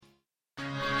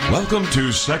Welcome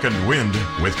to Second Wind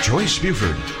with Joyce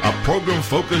Buford, a program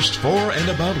focused for and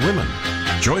about women.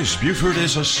 Joyce Buford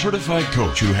is a certified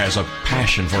coach who has a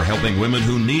passion for helping women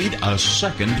who need a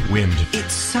second wind.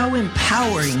 It's so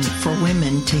empowering for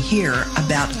women to hear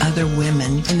about other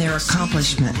women and their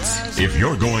accomplishments. If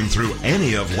you're going through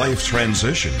any of life's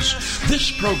transitions,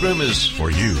 this program is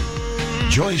for you.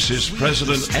 Joyce is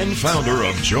president and founder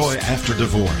of Joy After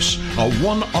Divorce, a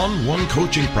one-on-one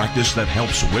coaching practice that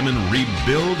helps women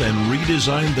rebuild and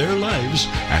redesign their lives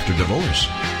after divorce.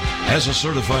 As a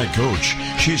certified coach,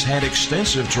 she's had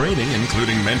extensive training,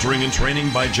 including mentoring and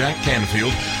training by Jack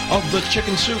Canfield of the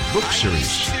Chicken Soup book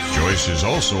series. Joyce is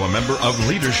also a member of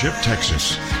Leadership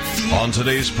Texas. On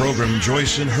today's program,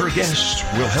 Joyce and her guests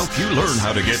will help you learn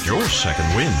how to get your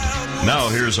second wind. Now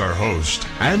here's our host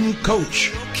and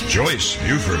coach, Joyce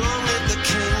Buford.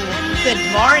 Good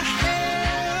morning.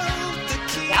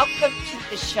 Welcome to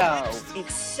the show.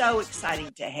 It's so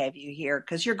exciting to have you here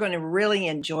because you're going to really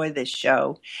enjoy this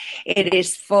show. It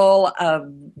is full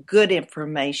of good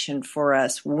information for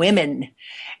us women.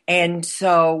 And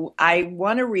so I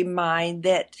want to remind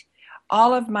that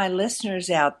all of my listeners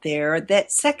out there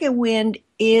that Second Wind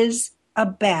is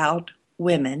about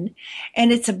women,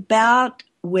 and it's about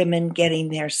women getting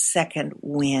their second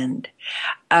wind.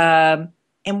 And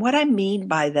what I mean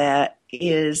by that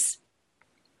is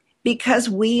because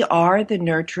we are the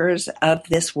nurturers of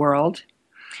this world,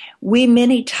 we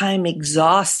many times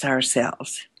exhaust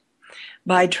ourselves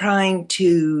by trying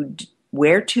to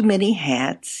wear too many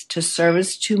hats, to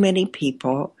service too many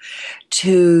people,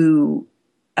 to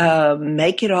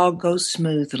make it all go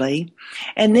smoothly.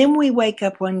 And then we wake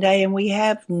up one day and we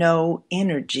have no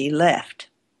energy left.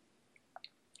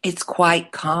 It's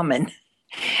quite common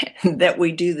that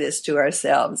we do this to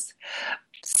ourselves.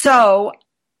 So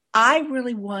I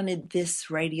really wanted this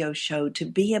radio show to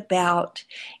be about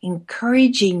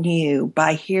encouraging you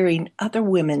by hearing other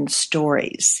women's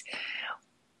stories.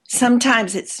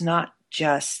 Sometimes it's not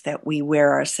just that we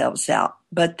wear ourselves out,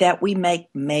 but that we make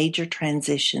major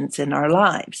transitions in our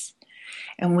lives.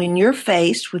 And when you're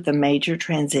faced with a major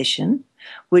transition,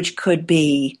 which could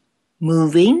be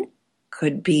moving,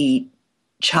 could be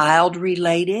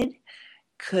child-related,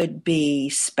 could be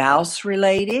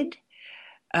spouse-related,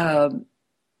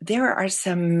 there are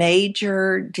some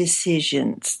major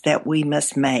decisions that we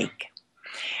must make.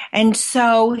 And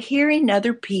so hearing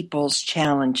other people's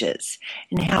challenges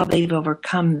and how they've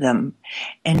overcome them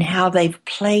and how they've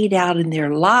played out in their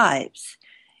lives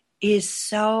is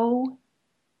so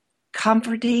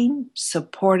comforting,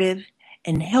 supportive,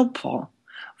 and helpful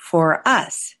for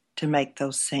us to make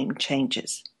those same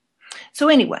changes. So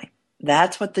anyway,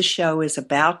 that's what the show is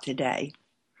about today.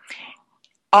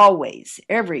 Always,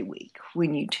 every week,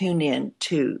 when you tune in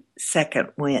to Second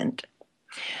Wind.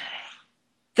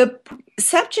 The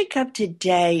subject of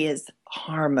today is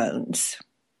hormones,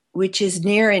 which is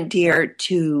near and dear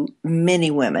to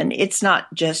many women. It's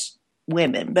not just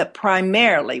women, but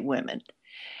primarily women.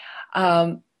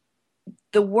 The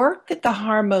work that the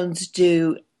hormones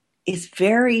do is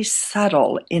very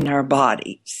subtle in our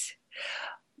bodies.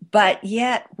 But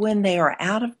yet, when they are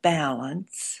out of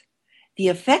balance, the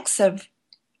effects of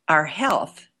our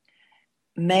health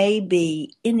may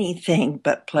be anything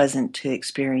but pleasant to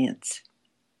experience.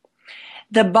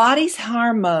 The body's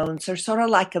hormones are sort of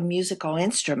like a musical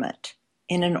instrument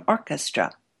in an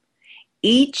orchestra.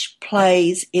 Each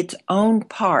plays its own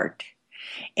part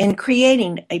in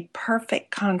creating a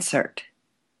perfect concert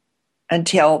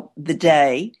until the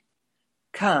day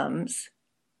comes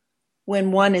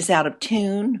when one is out of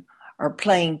tune or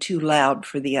playing too loud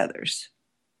for the others.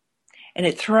 And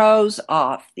it throws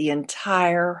off the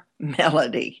entire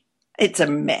melody. It's a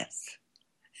mess.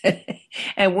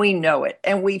 And we know it,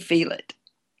 and we feel it.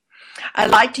 I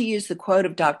like to use the quote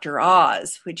of Dr.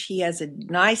 Oz, which he has a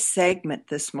nice segment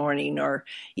this morning, or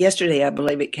yesterday, I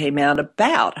believe it came out,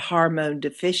 about hormone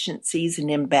deficiencies and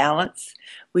imbalance,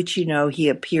 which, you know, he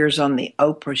appears on the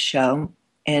Oprah show.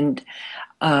 And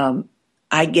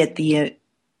I get the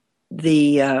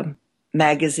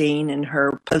magazine and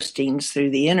her postings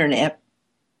through the internet.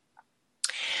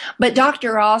 But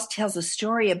Dr. Oz tells a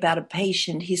story about a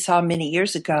patient he saw many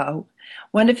years ago,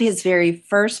 one of his very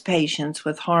first patients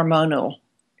with hormonal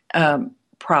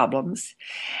problems.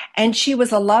 And she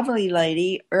was a lovely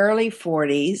lady, early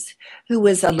 40s, who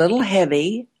was a little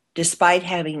heavy. Despite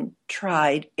having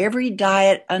tried every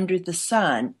diet under the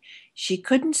sun, she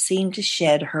couldn't seem to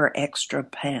shed her extra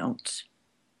pounds.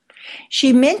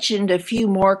 She mentioned a few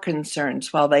more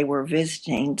concerns while they were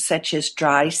visiting, such as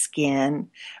dry skin,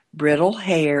 brittle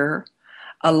hair,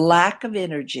 a lack of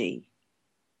energy.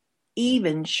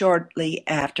 even shortly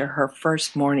after her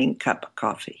first morning cup of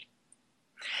coffee.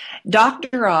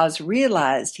 Dr. Oz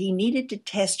realized he needed to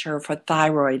test her for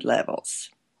thyroid levels,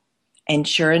 and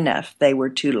sure enough, they were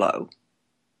too low.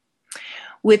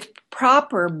 With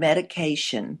proper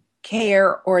medication,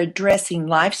 care, or addressing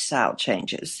lifestyle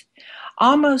changes,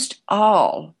 almost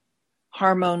all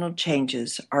hormonal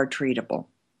changes are treatable.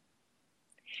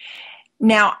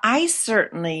 Now, I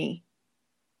certainly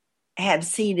have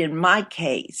seen in my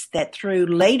case that through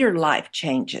later life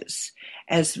changes,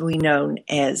 as we know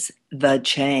as the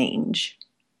change,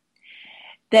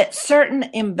 that certain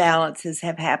imbalances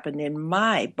have happened in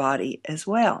my body as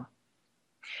well.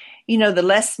 You know, the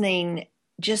lessening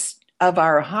just of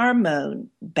our hormone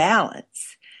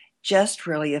balance just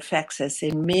really affects us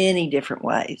in many different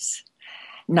ways.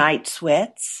 Night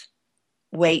sweats,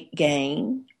 weight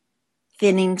gain,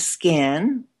 thinning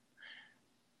skin,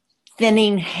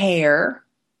 thinning hair,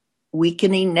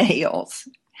 weakening nails.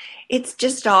 It's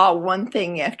just all one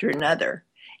thing after another.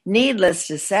 Needless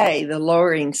to say, the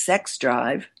lowering sex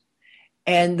drive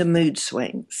and the mood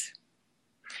swings.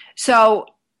 So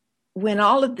when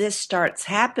all of this starts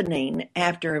happening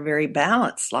after a very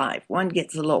balanced life, one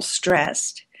gets a little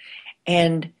stressed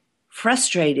and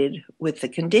frustrated with the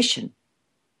condition.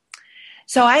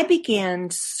 So I began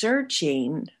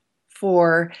searching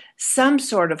for some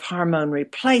sort of hormone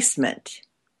replacement.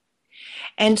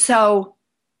 And so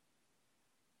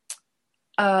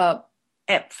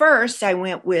at first I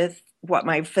went with what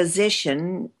my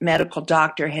physician, medical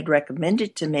doctor had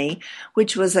recommended to me,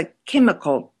 which was a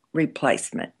chemical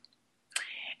replacement.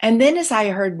 And then as I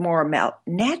heard more about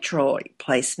natural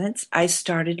replacements, I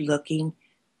started looking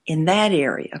in that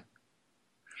area.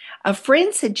 A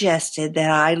friend suggested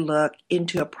that I look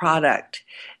into a product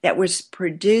that was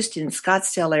produced in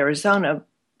Scottsdale, Arizona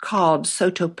called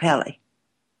Sotopelli.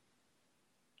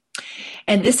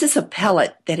 And this is a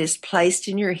pellet that is placed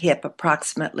in your hip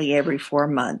approximately every 4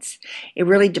 months. It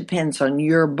really depends on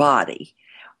your body,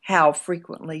 how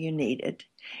frequently you need it.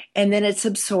 And then it's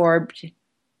absorbed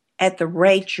at the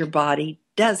rate your body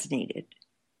does need it.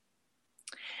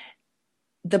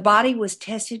 The body was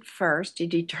tested first to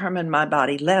determine my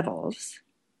body levels.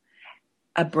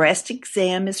 A breast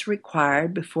exam is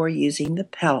required before using the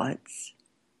pellets.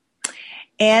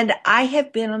 And I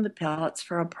have been on the pellets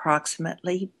for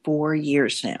approximately 4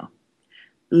 years now.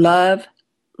 Love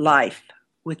life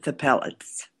with the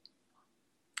pellets.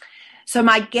 So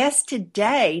my guest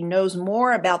today knows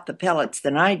more about the pellets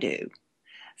than I do,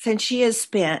 since she has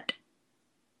spent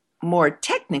more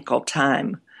technical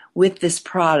time with this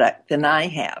product than I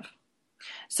have.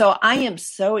 So I am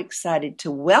so excited to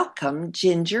welcome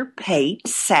Ginger Pate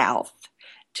South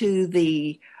to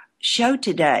the show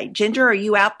today. Ginger, are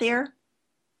you out there?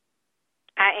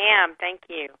 I am. Thank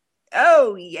you.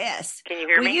 Oh, yes. Can you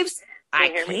hear me? I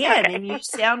hear can, me? Okay. and you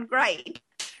sound great.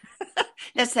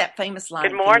 That's that famous line.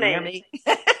 Good morning. Can you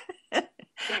hear me?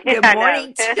 Good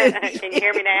morning to you. Can you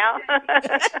hear me now?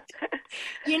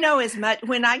 You know, as much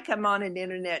when I come on an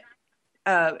internet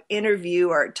interview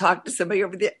or talk to somebody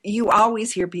over there, you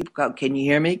always hear people go, "Can you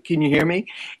hear me? Can you hear me?"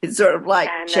 It's sort of like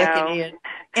checking in.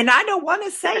 And I don't want to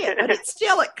say it, but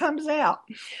it comes out.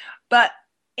 But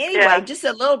anyway, just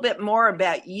a little bit more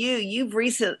about you. You've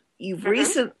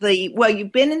recently, well,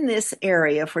 you've been in this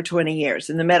area for 20 years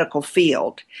in the medical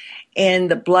field and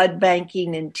the blood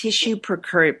banking and tissue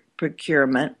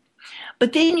procurement.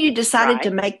 But then you decided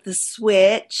to make the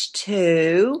switch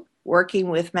to working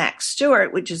with Max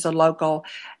Stewart, which is a local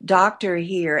doctor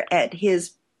here at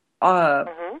his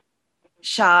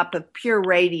shop of Pure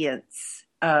Radiance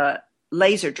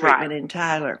laser treatment in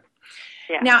Tyler.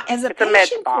 Yeah. Now, as a patient, med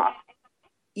spa.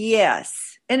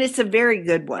 Yes, and it's a very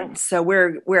good one. So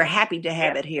we're happy to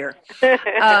have it here.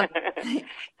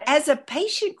 As a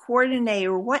patient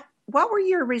coordinator, what were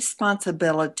your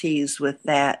responsibilities with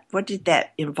that? What did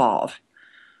that involve?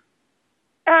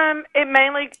 It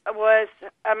mainly was,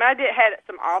 I had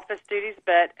some office duties,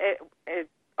 but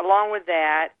along with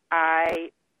that,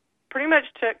 I pretty much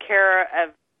took care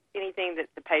of anything that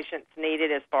the patients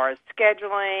needed as far as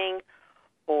scheduling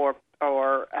or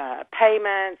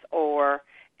payments, or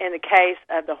in the case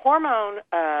of the hormone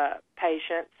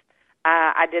patients,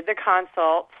 I did the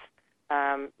consults.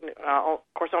 Of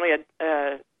course, only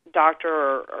a doctor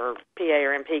or PA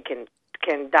or MP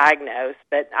can diagnose,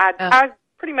 but I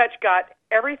pretty much got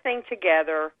everything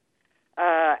together,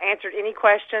 answered any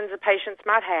questions the patients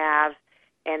might have,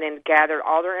 and then gathered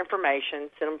all their information,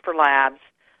 sent them for labs,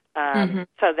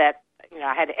 so that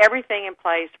I had everything in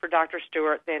place for Dr.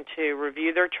 Stewart then to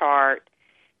review their chart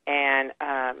and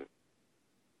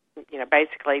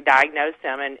basically diagnose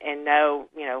them and know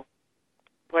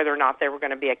whether or not they were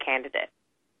going to be a candidate.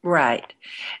 Right.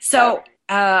 So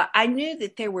I knew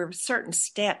that there were certain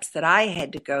steps that I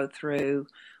had to go through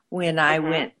when I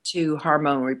went to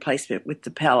hormone replacement with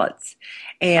the pellets.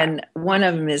 And one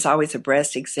of them is always a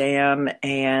breast exam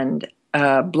and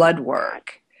blood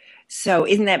work. So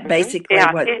isn't that basically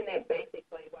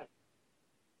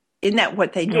isn't that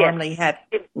what they normally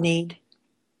need?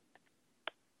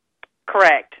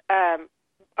 Correct. A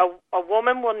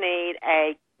woman will need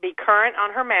be current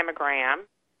on her mammogram,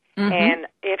 and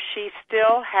if she's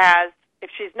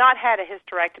not had a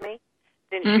hysterectomy,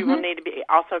 then she will need to be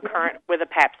also current with a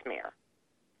pap smear.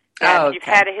 If you've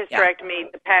had a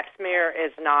hysterectomy, the pap smear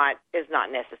is not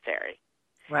necessary.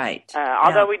 Right.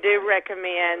 Although we do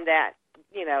recommend that,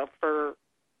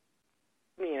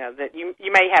 that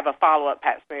you may have a follow-up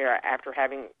pap smear after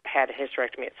having had a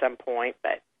hysterectomy at some point,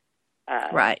 but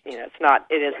it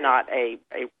is not a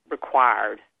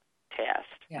required test.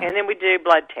 Yeah. And then we do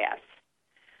blood tests.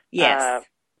 Yes.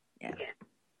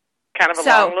 Kind of a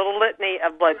long little litany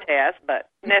of blood tests, but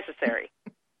necessary.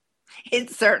 It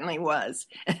certainly was.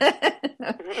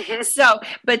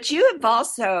 But you have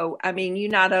also, you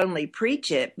not only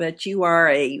preach it, but you are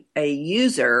a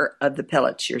user of the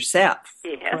pellets yourself,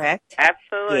 correct?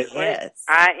 Absolutely. Yes.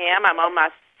 I am. I'm on my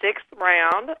 6th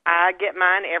round. I get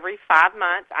mine every 5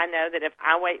 months. I know that if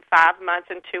I wait 5 months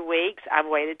and 2 weeks, I've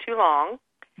waited too long.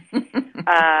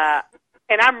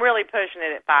 And I'm really pushing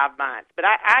it at 5 months. But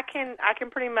I can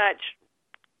pretty much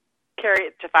carry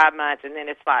it to 5 months, and then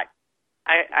it's like,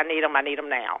 I need them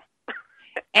now.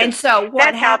 And so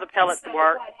that's how the pellets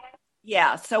work.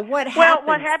 Yeah. So what happens? Well,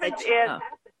 what happens is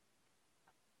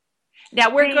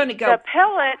now we're going to go. The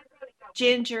pellet,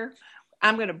 Ginger.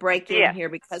 I'm going to break in here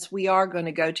because we are going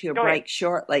to go to a break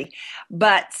shortly.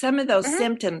 But some of those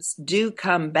symptoms do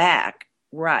come back,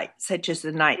 right? Such as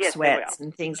the night sweats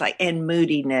and things and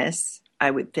moodiness,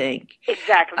 I would think.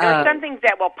 Exactly. There are some things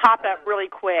that will pop up really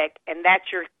quick, and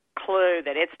that's your clue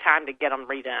that it's time to get them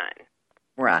redone.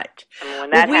 Right. And when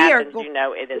that happens,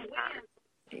 it is time.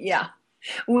 Yeah.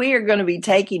 We are going to be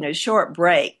taking a short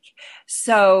break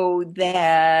so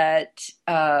that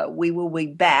we will be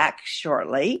back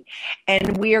shortly,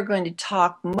 and we are going to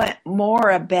talk more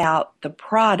about the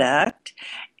product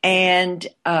and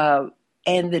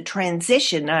the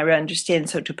transition. I understand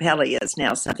Sotapelli is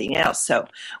now something else. So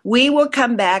we will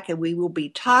come back and we will be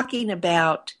talking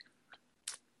about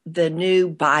the new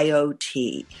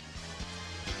BioTE.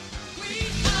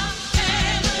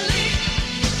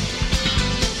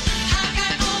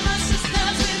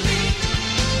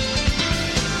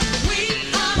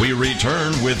 We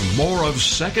return with more of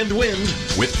Second Wind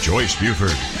with Joyce Buford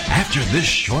after this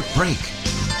short break.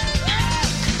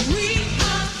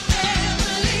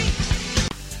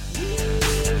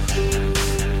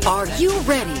 Are you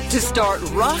ready to start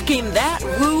rocking that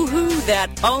woo-hoo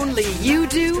that only you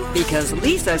do? Because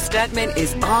Lisa Stedman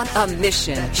is on a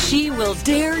mission. She will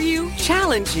dare you,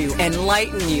 challenge you,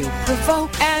 enlighten you,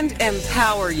 provoke, and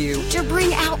empower you to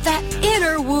bring out that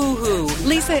inner woo-hoo.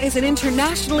 Lisa is an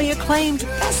internationally acclaimed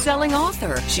best-selling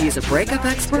author. She is a breakup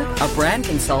expert, a brand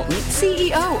consultant,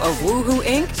 CEO of Woohoo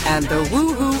Inc. and the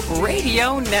Woohoo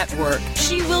Radio Network.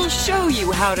 She will show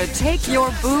you how to take your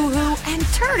boo-hoo and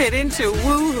turn it into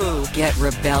woo-hoo. Get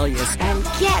rebellious and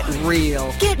get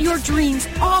real. Get your dreams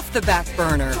off the back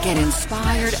burner. Get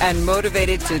inspired and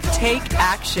motivated to take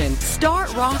action.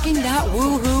 Start rocking that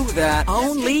woohoo that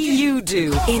only you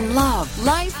do in love,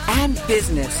 life, and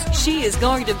business. She is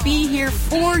going to be here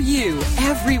for you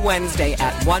every Wednesday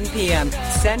at 1 p.m.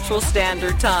 Central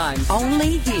Standard Time.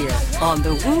 Only here on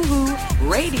the Woohoo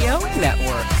Radio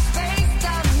Network.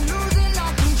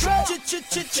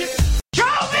 Show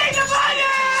me the money!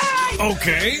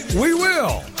 Okay, we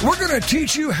will. We're going to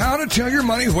teach you how to tell your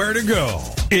money where to go.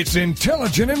 It's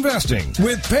Intelligent Investing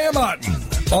with Pam Otten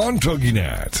on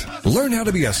TogiNet. Learn how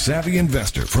to be a savvy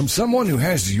investor from someone who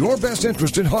has your best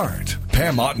interest at heart.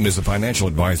 Pam Otten is a financial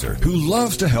advisor who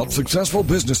loves to help successful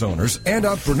business owners and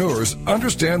entrepreneurs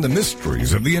understand the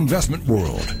mysteries of the investment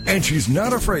world. And she's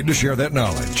not afraid to share that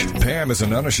knowledge. Pam is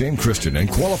an unashamed Christian and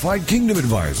qualified kingdom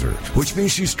advisor, which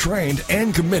means she's trained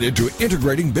and committed to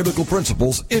integrating biblical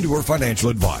principles into her financial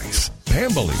advice.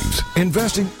 Pam believes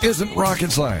investing isn't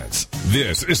rocket science.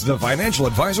 This is the financial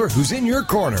advisor who's in your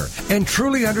corner and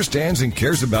truly understands and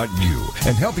cares about you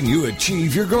and helping you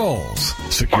achieve your goals.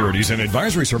 Securities and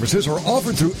advisory services are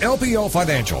offered through LPL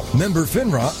Financial, member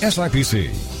FINRA SIPC.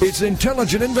 It's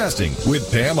Intelligent Investing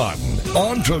with Pam Otten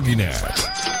on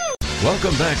TogiNet.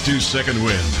 Welcome back to Second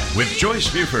Wind with Joyce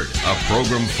Buford, a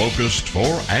program focused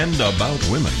for and about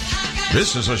women.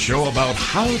 This is a show about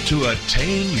how to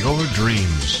attain your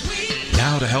dreams.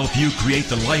 Now to help you create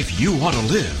the life you want to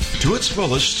live to its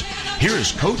fullest,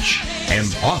 here's coach and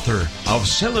author of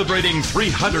Celebrating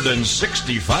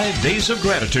 365 Days of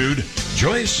Gratitude,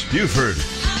 Joyce Buford.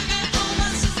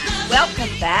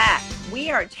 Welcome back. We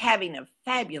are having a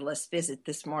fabulous visit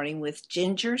this morning with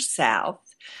Ginger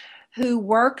South, who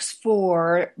works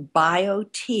for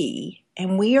BioTE,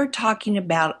 and we are talking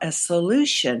about a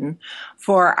solution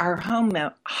for our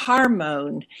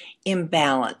hormone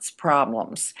imbalance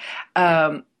problems.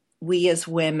 We as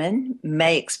women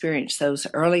may experience those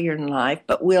earlier in life,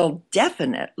 but we'll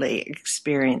definitely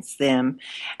experience them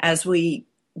as we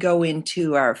go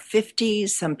into our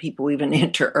 50s. Some people even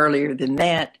enter earlier than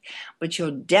that, but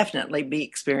you'll definitely be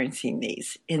experiencing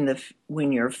these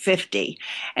when you're 50.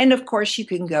 And of course, you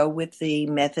can go with the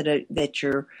method that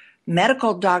your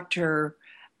medical doctor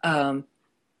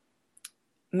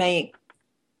may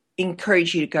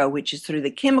encourage you to go, which is through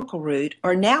the chemical route,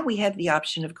 or now we have the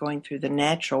option of going through the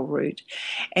natural route,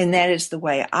 and that is the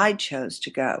way I chose to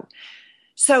go.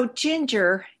 So,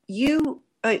 Ginger,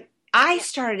 I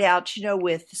started out,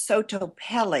 with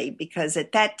Sotopelli, because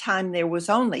at that time there was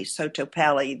only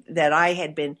Sotopelli that I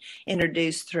had been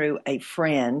introduced through a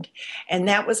friend, and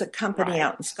that was a company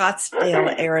out in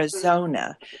Scottsdale,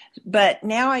 Arizona. But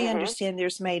now I understand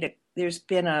there's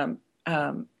been a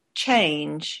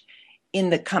change in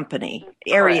the company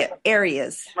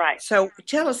areas. Right. So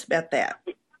tell us about that.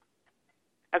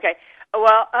 Okay.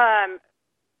 Well,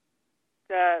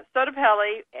 the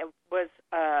Sotopelli was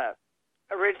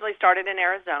originally started in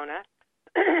Arizona.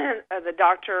 The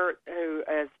doctor who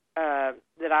is that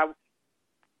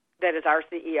is our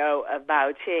CEO of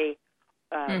BioTE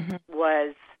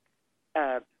was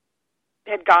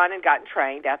had gone and gotten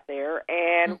trained out there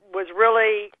and was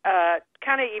really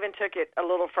kind of even took it a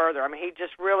little further. I mean, he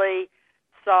just really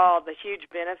saw the huge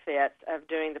benefits of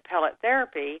doing the pellet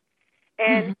therapy,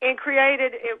 and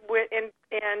created it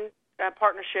in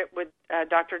partnership with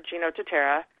Dr. Gino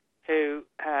Totera, who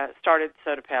started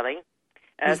Sotopelli.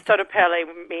 Sotopelli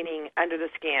meaning under the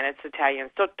skin. It's Italian,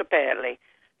 Sotopelli.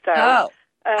 So,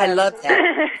 I love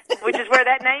that. Which is where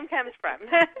that name comes from.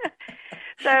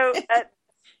 So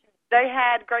they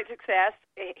had great success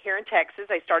here in Texas.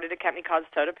 They started a company called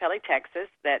Sotopelli Texas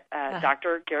that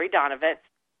Dr. Gary Donovitz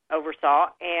oversaw,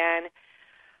 and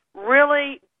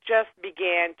really just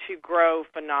began to grow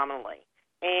phenomenally.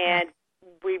 And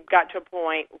we got to a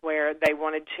point where they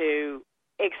wanted to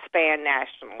expand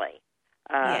nationally.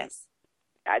 Yes.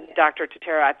 Dr.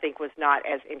 Totera, I think, was not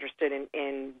as interested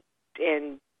in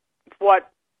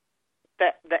what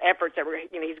the efforts that were,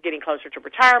 he's getting closer to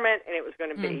retirement, and it was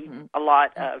going to be a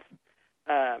lot of,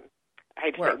 I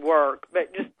hate to say work,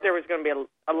 but just there was going to be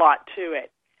a lot to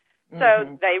it.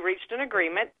 So they reached an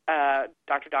agreement.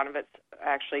 Dr. Donovitz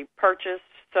actually purchased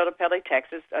Sotopelli,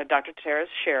 Texas, Dr. Totera's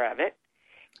share of it.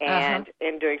 And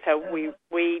in doing so,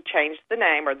 we changed the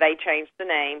name, or they changed the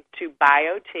name, to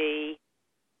BioTE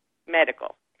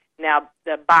Medical. Now,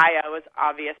 the bio is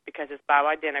obvious because it's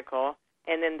bioidentical,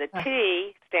 and then the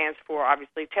T stands for,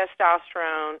 obviously,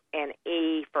 testosterone, and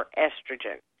E for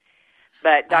estrogen.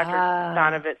 But Dr.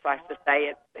 Donovitz likes to say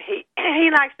it.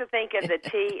 He likes to think of the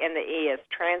T and the E as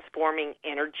transforming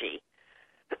energy.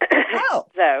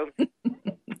 So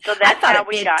that's how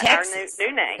we got Texas. Our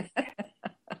new name.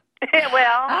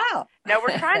 Well, no,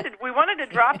 we wanted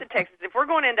to drop the Texas. If we're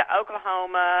going into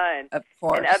Oklahoma and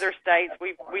other states,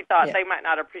 we thought they might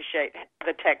not appreciate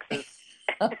the Texas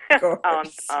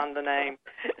on the name.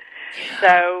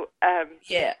 So,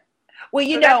 well,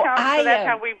 that's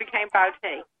how we became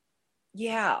BioTE.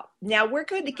 Yeah. Now we're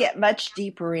going to get much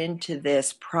deeper into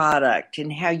this product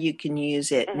and how you can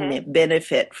use it and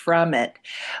benefit from it.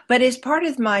 But as part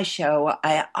of my show,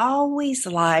 I always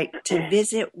like to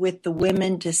visit with the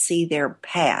women to see their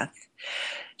path.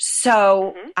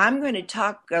 So I'm going to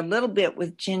talk a little bit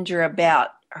with Ginger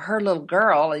about her little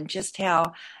girl and just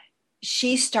how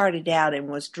she started out and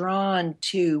was drawn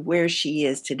to where she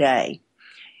is today.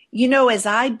 As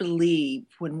I believe,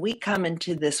 when we come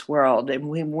into this world and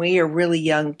when we are really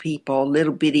young people,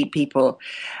 little bitty people,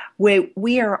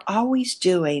 we are always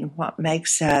doing what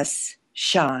makes us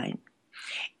shine.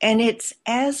 And it's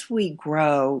as we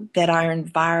grow that our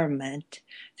environment,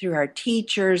 through our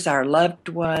teachers, our loved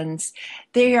ones,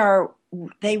 they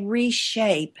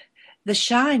reshape the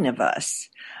shine of us,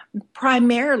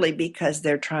 primarily because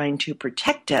they're trying to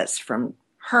protect us from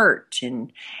hurt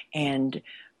and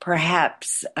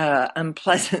perhaps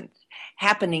unpleasant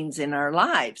happenings in our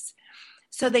lives.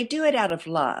 So they do it out of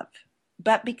love.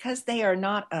 But because they are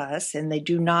not us and they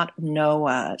do not know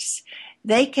us,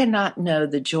 they cannot know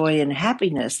the joy and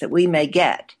happiness that we may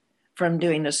get from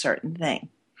doing a certain thing.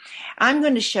 I'm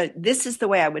going to show, this is the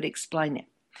way I would explain it.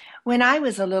 When I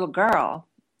was a little girl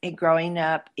and growing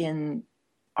up in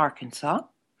Arkansas,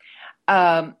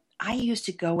 I used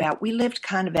to go out. We lived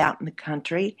kind of out in the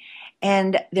country,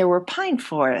 and there were pine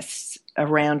forests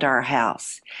around our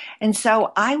house. And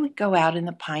so I would go out in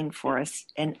the pine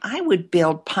forest, and I would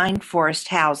build pine forest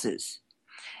houses.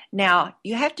 Now,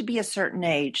 you have to be a certain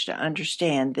age to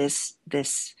understand this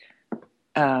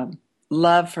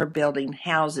love for building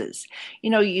houses.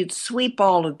 You'd sweep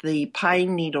all of the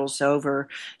pine needles over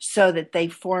so that they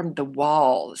formed the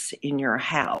walls in your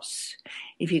house,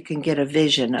 if you can get a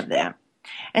vision of them.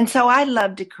 And so I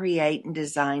love to create and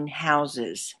design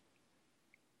houses.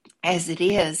 As it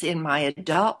is in my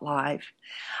adult life,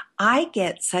 I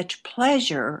get such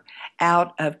pleasure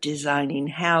out of designing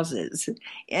houses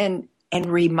and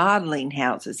remodeling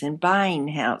houses and buying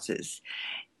houses.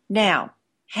 Now,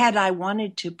 had I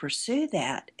wanted to pursue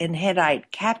that and had I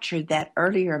captured that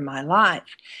earlier in my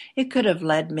life, it could have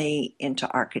led me into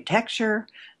architecture,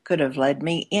 could have led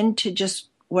me into just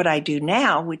what I do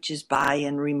now, which is buy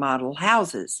and remodel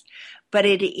houses. But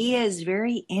it is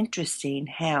very interesting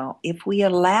how if we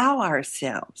allow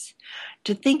ourselves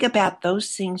to think about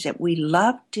those things that we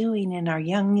love doing in our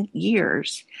young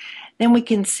years, then we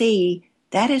can see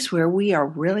that is where we are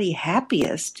really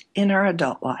happiest in our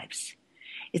adult lives.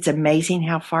 It's amazing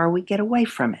how far we get away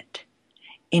from it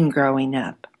in growing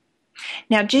up.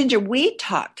 Now, Ginger, we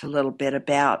talked a little bit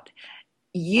about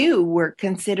you were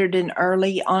considered an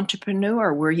early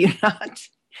entrepreneur, were you not?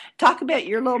 Talk about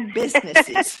your little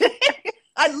businesses.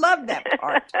 I love that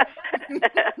part.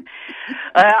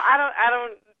 I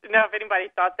don't know if anybody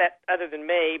thought that other than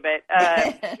me, but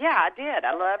yeah, I did.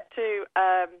 I loved to,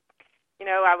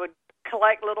 I would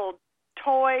collect little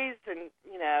toys and,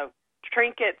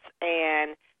 trinkets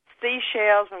and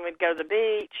seashells when we'd go to the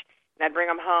beach. And I'd bring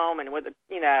them home and with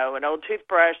an old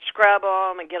toothbrush, scrub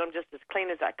them and get them just as clean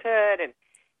as I could. And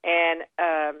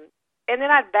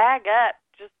then I'd bag up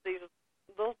just these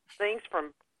little things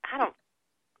from, I don't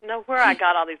know where I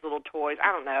got all these little toys.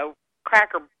 I don't know,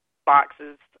 Cracker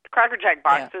Jack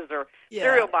boxes or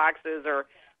cereal boxes or,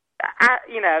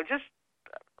 just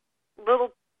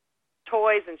little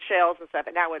toys and shells and stuff.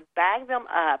 And I would bag them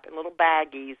up in little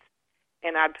baggies.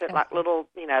 And I'd put like little,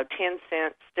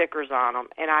 10-cent stickers on them.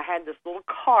 And I had this little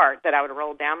cart that I would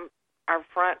roll down our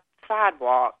front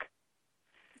sidewalk.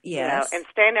 Yes. And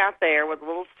stand out there with a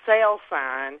little sale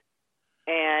sign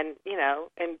and,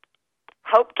 and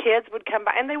hope kids would come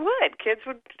by. And they would. Kids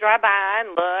would drive by and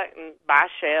look and buy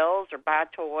shells or buy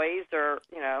toys or,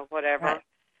 whatever.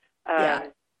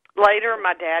 Right. Later,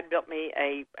 my dad built me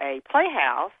a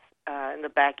playhouse in the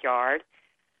backyard.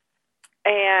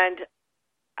 And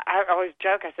I always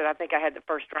joke. I said I think I had the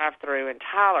first drive-through in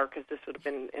Tyler because this would have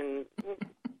been in,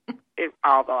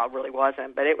 although I really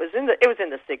wasn't, but it was in the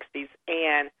 60s,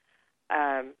 and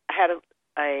I had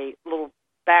a little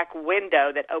back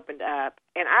window that opened up,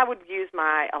 and I would use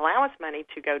my allowance money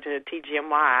to go to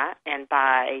TGMY and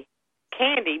buy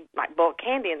candy, like bulk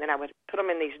candy, and then I would put them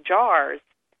in these jars.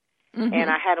 Mm-hmm.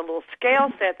 And I had a little scale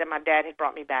set that my dad had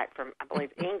brought me back from, I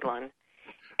believe, England.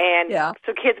 And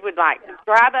so kids would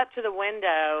drive up to the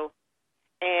window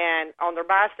and on their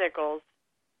bicycles.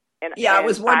 And I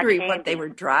was wondering what they were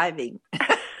driving.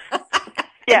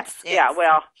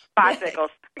 Well, bicycles.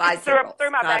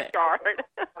 through my backyard.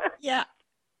 Yeah.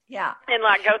 And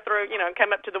go through,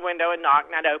 come up to the window and knock,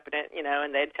 and I'd open it,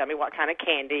 and they'd tell me what kind of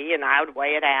candy, and I would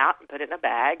weigh it out and put it in a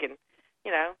bag and,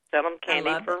 sell them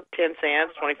candy for 10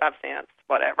 cents, 25 cents,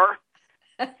 whatever.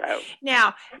 So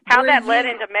now, how that led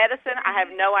into medicine, I have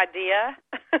no idea.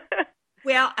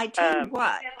 Well, I tell you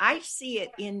what, I see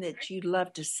it in that you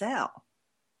love to sell.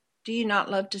 Do you not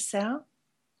love to sell?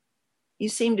 You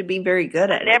seem to be very good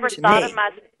at it. I never thought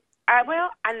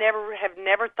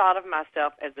of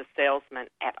myself as a salesman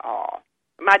at all.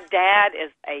 My dad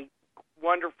is a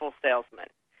wonderful salesman.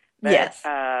 But, yes.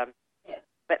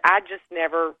 But I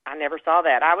never saw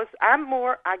that.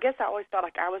 I guess I always felt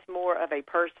like I was more of a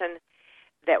person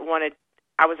that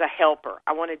I was a helper.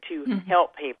 I wanted to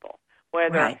help people,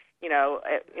 whether,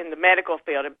 in the medical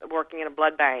field, working in a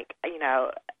blood bank,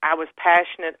 I was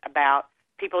passionate about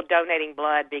people donating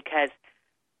blood because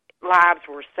lives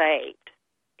were saved,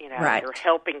 you're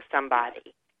helping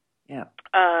somebody. Yeah.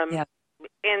 And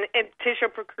tissue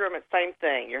procurement, same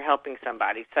thing. You're helping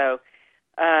somebody. So,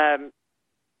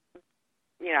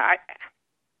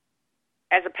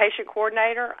 as a patient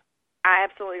coordinator, I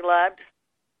absolutely loved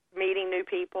meeting new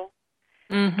people,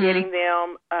 getting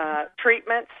them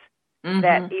treatments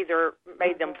that either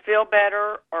made them feel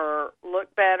better or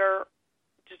look better,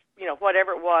 just,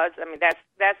 whatever it was. I mean, that's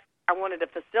I wanted to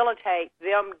facilitate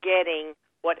them getting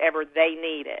whatever they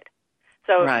needed.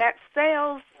 So Right. that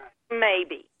sales,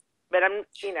 maybe. But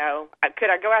could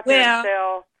I go out there and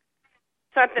sell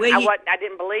something I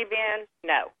didn't believe in?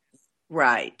 No.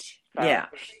 Right. So. Yeah.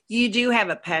 You do have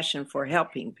a passion for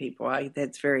helping people.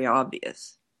 That's very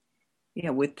obvious.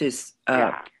 With this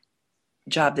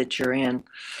job that you're in.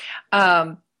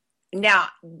 Now,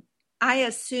 I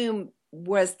assume,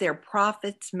 was there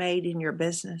profits made in your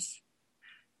business?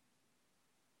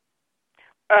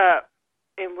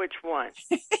 In which one?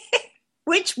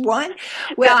 Which one?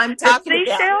 Well, I'm talking the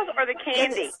seashells about or the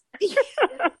candy.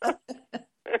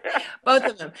 Both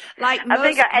of them. Like most I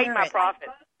think I parents, ate my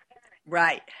profits.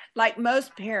 Right. Like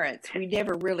most parents, we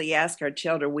never really ask our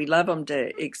children. We love them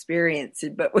to experience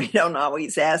it, but we don't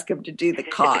always ask them to do the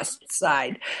cost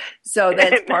side. So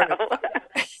that's part of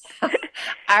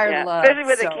our love. Especially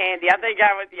with the candy. I think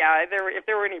I would, if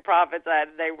there were any profits,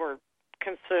 they were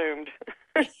consumed.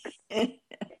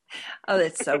 Oh,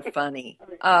 that's so funny.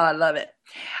 Oh, I love it.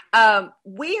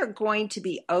 We are going to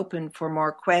be open for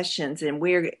more questions, and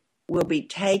we'll be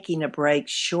taking a break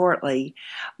shortly.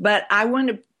 But I want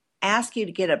to ask you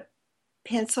to get a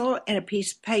pencil and a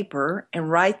piece of paper and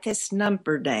write this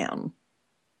number down.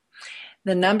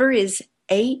 The number is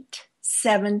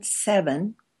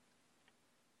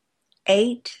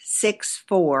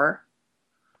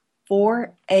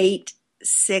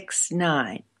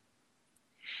 877-864-4869.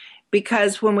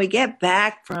 Because when we get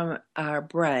back from our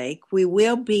break, we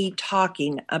will be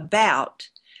talking about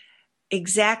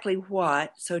exactly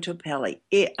what BioTE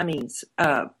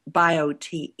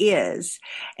is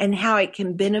and how it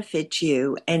can benefit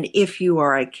you and if you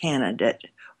are a candidate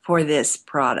for this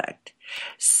product.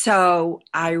 So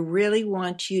I really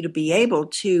want you to be able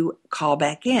to call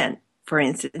back in. For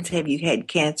instance, have you had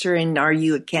cancer and are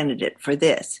you a candidate for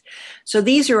this? So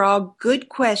these are all good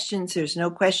questions. There's no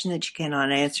question that you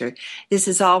cannot answer. This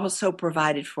is also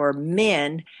provided for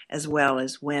men as well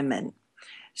as women.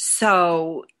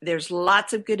 So there's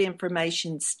lots of good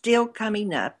information still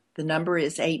coming up. The number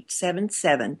is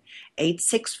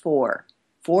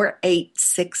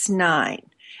 877-864-4869.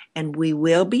 And we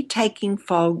will be taking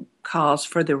phone calls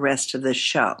for the rest of the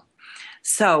show.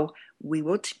 So we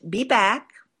will be back.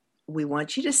 We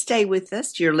want you to stay with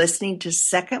us. You're listening to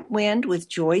Second Wind with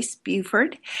Joyce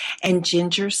Buford and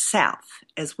Ginger South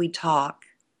as we talk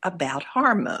about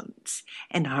hormones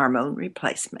and hormone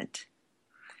replacement.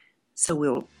 So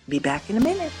we'll be back in a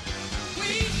minute.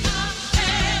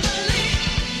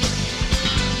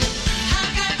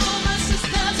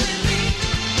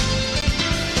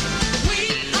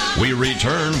 We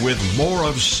return with more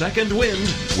of Second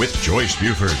Wind with Joyce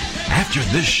Buford after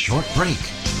this short break.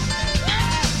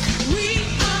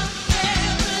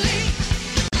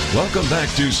 Welcome back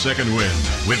to Second Wind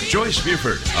with Joyce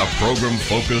Buford, a program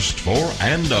focused for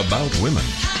and about women.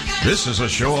 This is a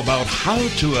show about how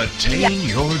to attain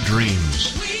your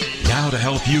dreams. Now to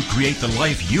help you create the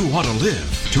life you want to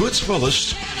live to its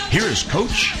fullest, here is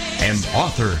coach and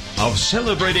author of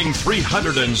Celebrating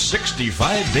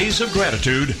 365 Days of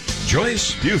Gratitude,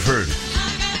 Joyce Buford.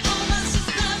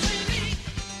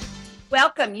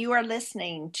 Welcome. You are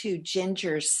listening to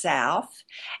Ginger South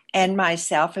and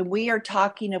myself, and we are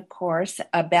talking, of course,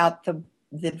 about the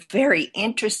very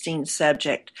interesting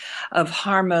subject of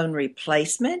hormone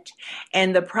replacement.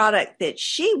 And the product that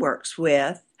she works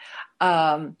with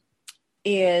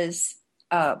is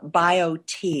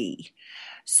BioTE.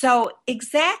 So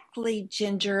exactly,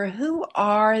 Ginger, who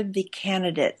are the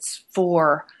candidates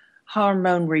for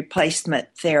hormone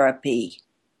replacement therapy?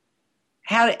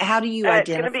 How do you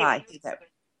identify that?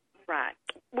 Right.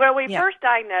 Well, we first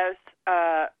diagnose,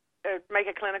 make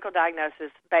a clinical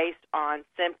diagnosis based on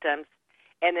symptoms,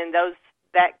 and then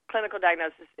that clinical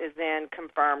diagnosis is then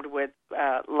confirmed with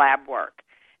lab work.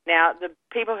 Now, the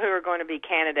people who are going to be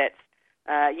candidates,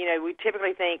 we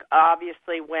typically think,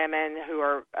 obviously, women who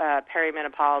are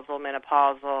perimenopausal,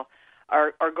 menopausal,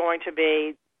 are going to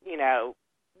be,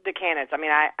 the candidates. I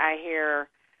mean, I hear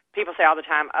people say all the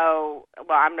time, "Oh,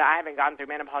 well, I haven't gone through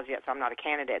menopause yet, so I'm not a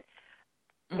candidate."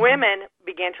 Mm-hmm. Women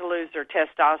begin to lose their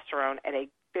testosterone at a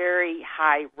very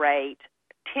high rate,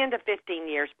 10 to 15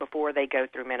 years before they go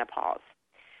through menopause.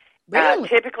 Really?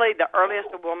 Typically, the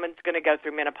earliest a woman's going to go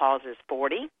through menopause is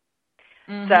 40.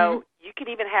 Mm-hmm. So you could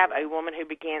even have a woman who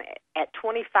began at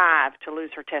 25 to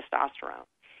lose her testosterone.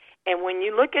 And when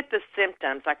you look at the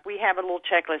symptoms, like we have a little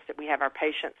checklist that we have our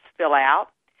patients fill out,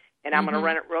 and I'm going to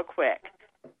run it real quick.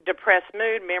 Depressed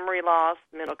mood, memory loss,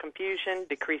 mental confusion,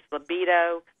 decreased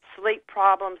libido, sleep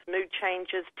problems, mood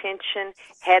changes, tension,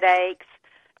 headaches,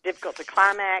 difficult to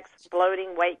climax,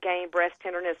 bloating, weight gain, breast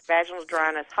tenderness, vaginal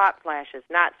dryness, hot flashes,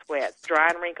 night sweats, dry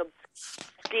and wrinkled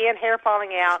skin, hair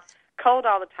falling out, cold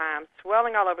all the time,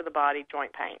 swelling all over the body,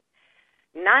 joint pain.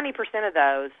 90% of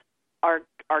those are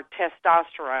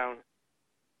testosterone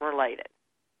related.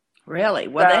 Really?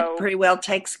 Well, So, that pretty well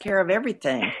takes care of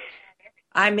everything.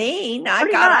 I mean, I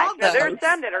pretty got much. all Now, those. there are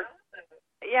some that are,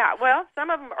 yeah, well, some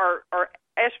of them are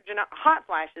estrogen. Hot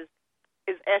flashes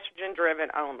is estrogen driven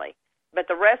only. But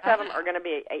the rest of them are going to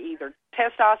be either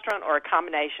testosterone or a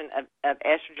combination of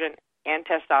estrogen and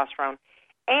testosterone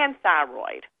and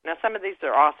thyroid. Now, some of these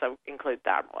are also include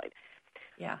thyroid.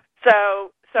 Yeah.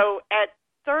 So at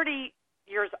 30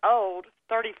 years old,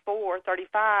 34,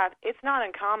 35, it's not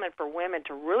uncommon for women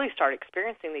to really start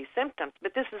experiencing these symptoms.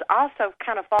 But this is also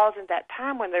kind of falls in that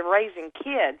time when they're raising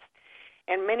kids,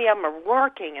 and many of them are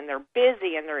working, and they're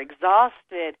busy, and they're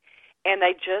exhausted, and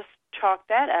they just chalk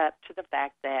that up to the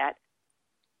fact that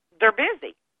they're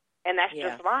busy, and that's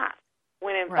just life.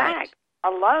 When in fact, a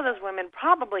lot of those women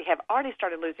probably have already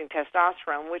started losing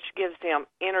testosterone, which gives them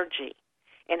energy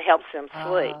and helps them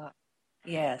sleep.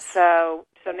 Yes. So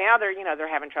now they're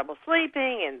having trouble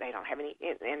sleeping, and they don't have any,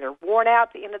 and they're worn out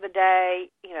at the end of the day.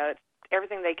 It's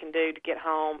everything they can do to get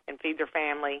home and feed their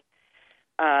family,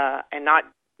 and not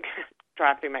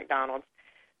drive through McDonald's.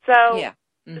 So yeah.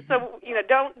 Mm-hmm. So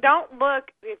don't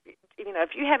look if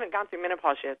you haven't gone through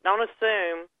menopause yet, don't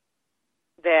assume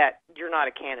that you're not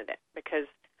a candidate, because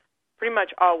pretty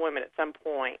much all women at some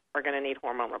point are going to need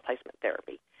hormone replacement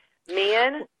therapy.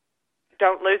 Men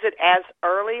don't lose it as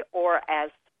early or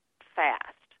as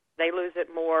fast. They lose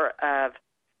it more of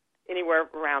anywhere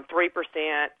around 3%,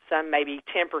 some maybe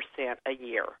 10% a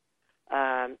year.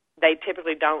 They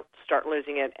typically don't start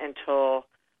losing it until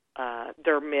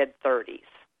their mid-30s,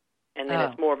 and then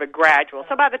it's more of a gradual.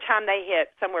 So by the time they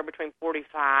hit somewhere between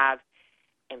 45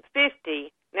 and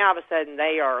 50, now all of a sudden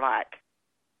they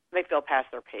feel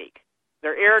past their peak.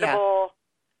 They're irritable.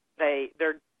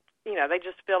 Yeah. They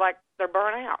just feel like they're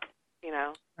burnt out.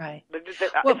 Right.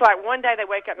 It's like one day they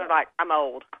wake up and they're like, I'm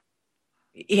old.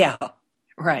 Yeah.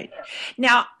 Right.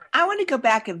 Now, I want to go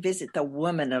back and visit the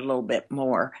woman a little bit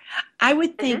more. I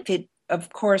would think that,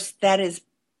 of course, that is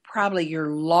probably your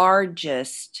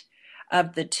largest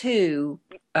of the two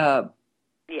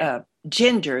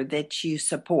gender that you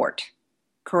support,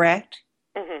 correct?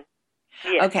 Mm-hmm.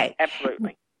 Yes, okay.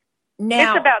 Absolutely.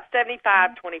 Now, it's about 75%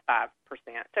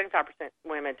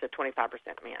 women to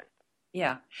 25% men.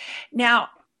 Yeah. Now,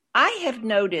 I have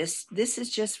noticed, this is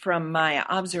just from my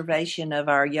observation of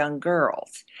our young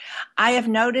girls, I have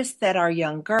noticed that our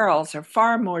young girls are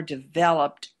far more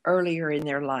developed earlier in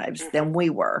their lives than we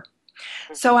were.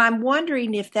 So I'm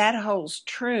wondering if that holds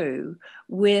true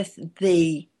with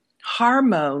the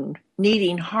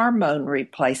needing hormone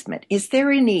replacement. Is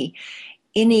there any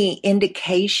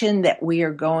indication that we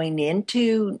are going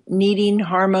into needing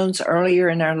hormones earlier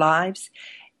in our lives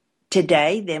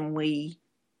today than we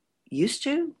used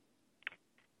to?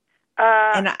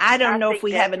 And I don't know if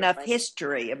we have enough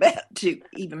history to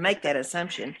even make that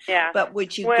assumption. Yeah. But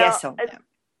would you guess on that?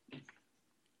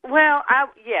 Well,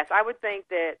 yes, I would think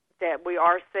that we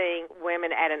are seeing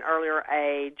women at an earlier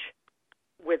age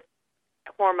with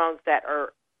hormones that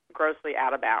are grossly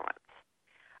out of balance.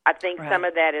 I think some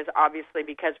of that is obviously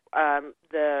because and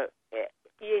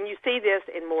you see this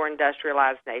in more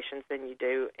industrialized nations than you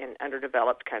do in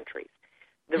underdeveloped countries.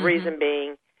 The reason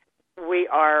being, we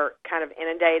are kind of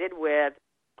inundated with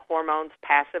hormones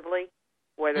passively,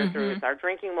 whether through our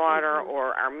drinking water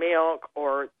or our milk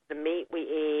or the meat we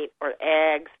eat or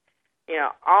eggs.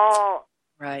 All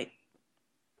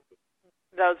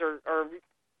those are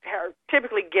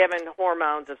typically given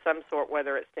hormones of some sort,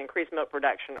 whether it's to increase milk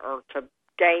production or to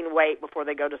gain weight before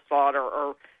they go to slaughter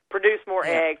or produce more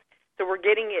eggs. So we're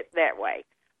getting it that way.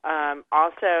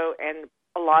 Also, and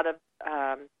a lot of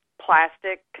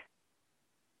plastic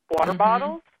water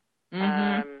bottles,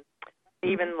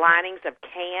 even linings of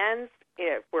cans.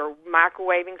 We're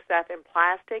microwaving stuff in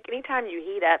plastic. Anytime you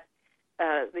heat up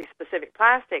these specific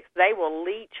plastics, they will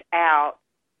leach out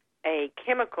a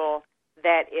chemical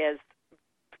that is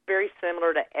very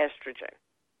similar to estrogen.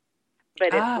 But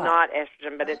it's not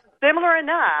estrogen, but it's similar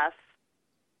enough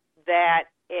that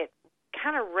it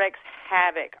kind of wreaks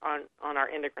havoc on our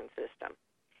endocrine system.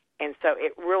 And so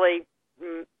it really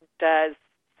does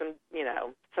some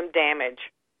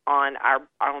damage on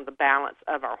the balance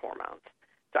of our hormones.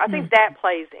 So I think that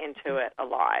plays into it a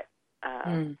lot,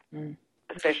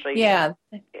 especially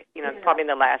probably in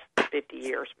the last 50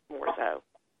 years more so.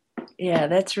 Yeah,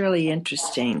 that's really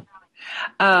interesting.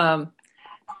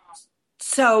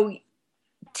 So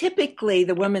typically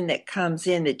the woman that comes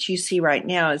in that you see right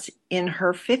now is in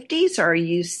her 50s, or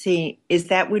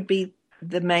would be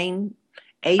the main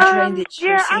age range that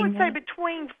you're seeing? I would say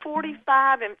between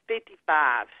 45 and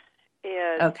 55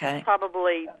 is Okay.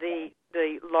 probably the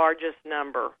largest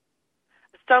number.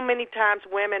 So many times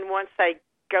women, once they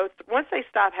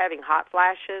stop having hot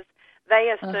flashes,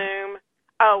 they assume,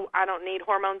 oh, I don't need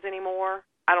hormones anymore.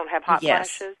 I don't have hot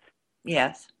flashes.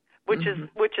 Yes. Which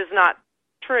is not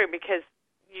true, because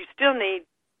you still need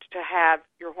to have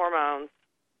your hormones,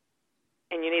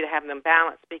 and you need to have them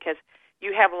balanced, because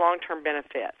you have long-term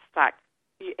benefits like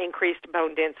increased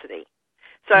bone density.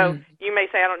 So you may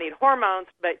say, I don't need hormones,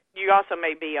 but you also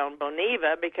may be on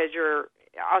Boniva because you're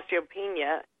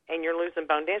osteopenia and you're losing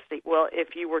bone density. Well,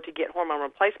 if you were to get hormone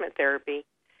replacement therapy,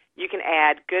 you can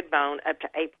add good bone up to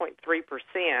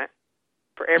 8.3%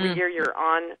 for every year you're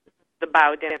on the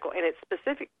bioidentical. And it's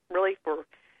specific really for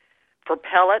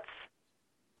pellets,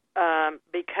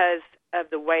 because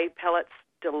of the way pellets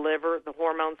deliver the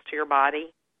hormones to your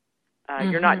body.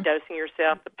 You're not dosing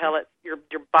yourself. The pellets, your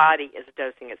body is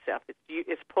dosing itself.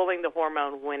 It's pulling the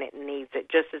hormone when it needs it,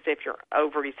 just as if your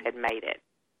ovaries had made it,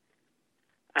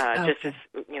 just as,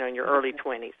 in your early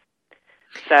 20s.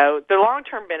 So the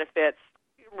long-term benefits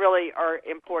really are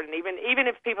important. Even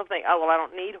if people think, oh, well, I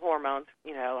don't need hormones,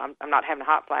 I'm not having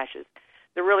hot flashes,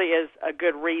 there really is a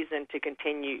good reason to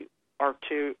continue or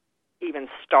to even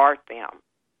start them.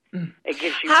 It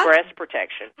gives you breast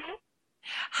protection.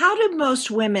 How do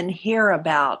most women hear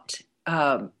about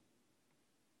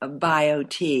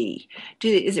BioTE?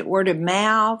 Is it word of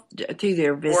mouth, through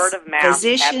their word of mouth,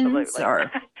 physicians? Absolutely.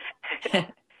 Or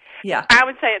yeah, I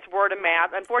would say it's word of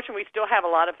mouth. Unfortunately, we still have a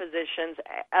lot of physicians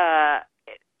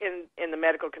in the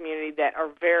medical community that are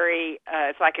very,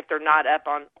 it's like if they're not up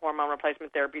on hormone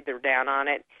replacement therapy, they're down on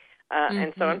it.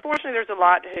 And so unfortunately, there's a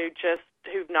lot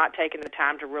who've not taken the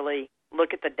time to really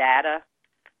look at the data.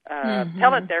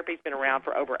 Pellet therapy's been around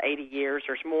for over 80 years.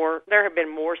 There have been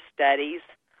more studies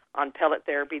on pellet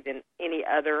therapy than any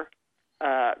other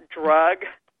drug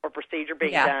or procedure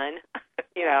being done.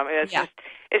 It's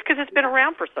because it's been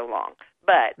around for so long.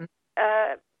 But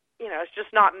it's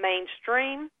just not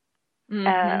mainstream,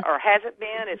 or hasn't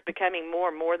been. It's becoming more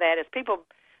and more that as people,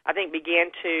 I think,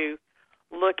 begin to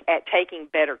look at taking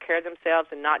better care of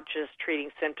themselves and not just treating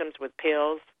symptoms with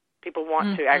pills. People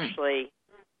want to actually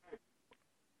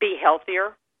be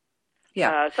healthier.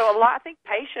 So I think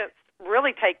patients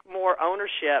really take more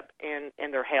ownership in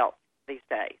their health these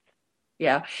days.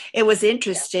 Yeah, it was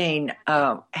interesting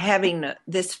having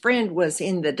this friend was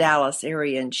in the Dallas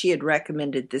area, and she had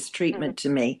recommended this treatment to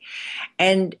me.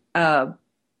 And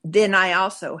then I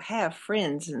also have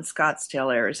friends in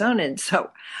Scottsdale, Arizona. And so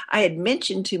I had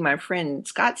mentioned to my friend in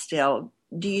Scottsdale,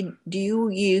 do you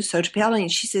use Sotapelli?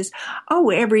 And she says, oh,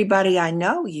 everybody I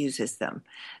know uses them.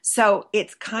 So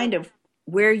it's kind of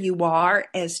where you are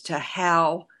as to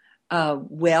how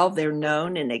well they're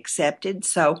known and accepted.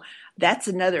 So that's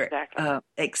another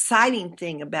exciting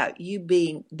thing about you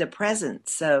being the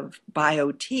presence of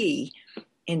BioTE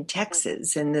in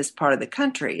Texas, in this part of the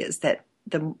country, is that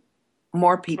the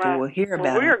more people will hear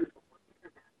about it.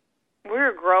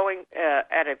 We're growing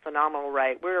at a phenomenal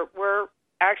rate. We're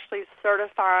actually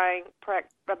certifying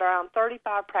around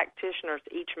 35 practitioners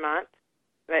each month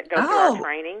that go through our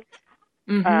training.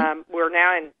 We're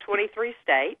now in 23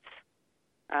 states.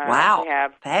 Wow,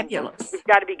 fabulous. We've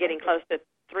got to be getting close to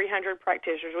 300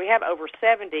 practitioners. We have over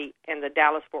 70 in the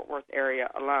Dallas-Fort Worth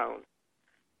area alone.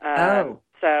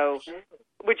 So,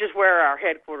 which is where our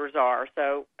headquarters are.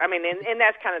 So, I mean, and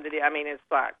that's kind of the deal. I mean, it's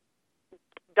like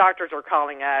doctors are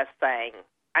calling us saying,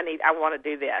 I want to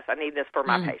do this. I need this for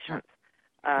my patients.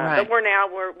 But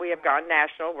we have gone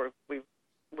national. We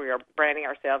are branding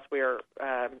ourselves. We are,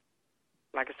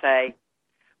 like I say,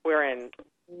 we're in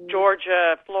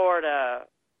Georgia, Florida,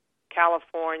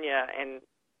 California, and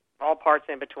all parts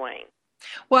in between.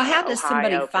 Well, how does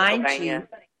somebody find you?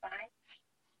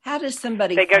 How does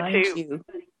somebody find you?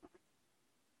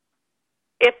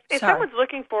 If someone's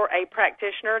looking for a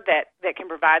practitioner that can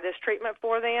provide this treatment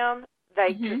for them,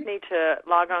 they just need to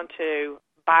log on to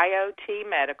BioTE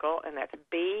Medical, and that's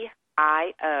BioTE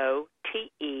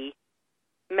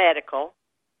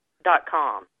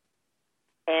Medical.com.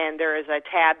 And there is a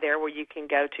tab there where you can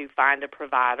go to find a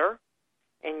provider,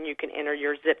 and you can enter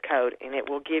your zip code, and it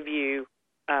will give you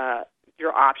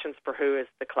your options for who is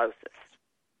the closest.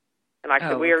 And like I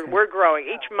said, we're growing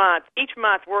each month. Each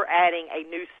month, we're adding a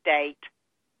new state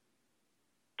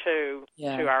to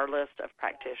our list of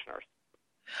practitioners.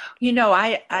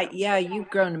 You've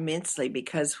grown immensely,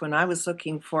 because when I was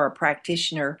looking for a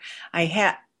practitioner,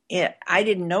 I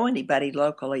didn't know anybody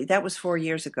locally. That was 4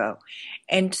 years ago.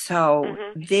 And so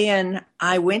then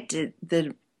I went to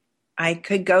I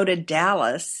could go to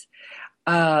Dallas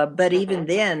But even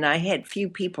then, I had few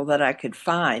people that I could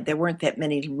find. There weren't that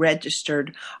many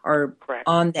registered or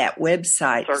on that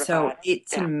website. Certified. So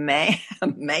it's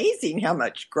amazing how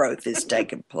much growth has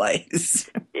taken place.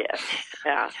 Yes,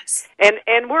 yeah.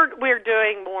 And we're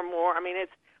doing more and more. I mean, it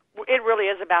really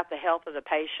is about the health of the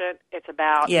patient. It's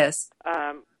about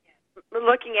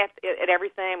looking at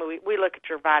everything. We look at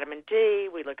your vitamin D.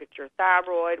 We look at your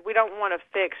thyroid. We don't want to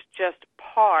fix just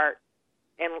part,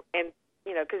 and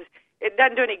because it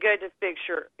doesn't do any good to fix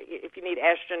if you need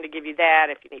estrogen to give you that,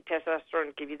 if you need testosterone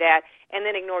to give you that, and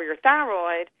then ignore your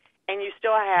thyroid, and you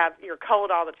still you're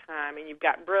cold all the time, and you've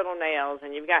got brittle nails,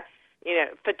 and you've got,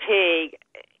 fatigue.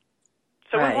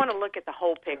 So we want to look at the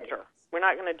whole picture. We're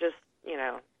not going to just,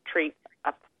 treat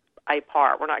a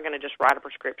part. We're not going to just write a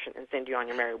prescription and send you on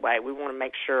your merry way. We want to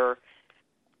make sure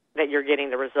that you're getting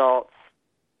the results.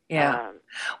 Yeah.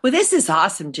 Well, this is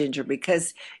awesome, Ginger,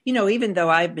 because, even though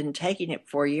I've been taking it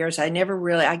for years, I never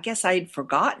really, I guess I had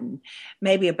forgotten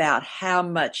maybe about how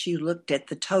much you looked at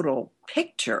the total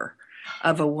picture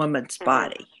of a woman's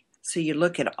body. So you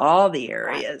look at all the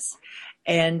areas.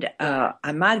 And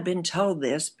I might have been told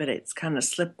this, but it's kind of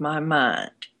slipped my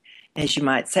mind, as you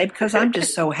might say, because I'm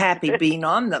just so happy being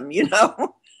on them, Right.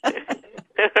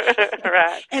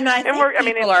 And I think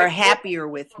people are happier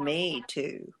with me,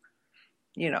 too.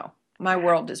 My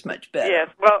world is much better. Yes.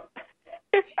 Well,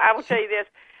 I will tell you this.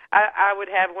 I would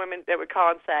have women that would call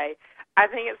and say, I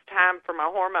think it's time for my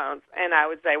hormones. And I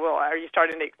would say, well, are you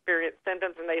starting to experience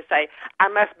symptoms? And they say, I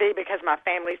must be because my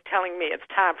family's telling me it's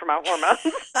time for my hormones.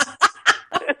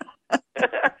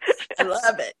 I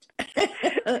love it.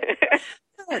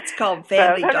 It's called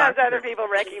family sometimes doctor. Other people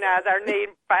recognize our need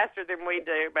faster than we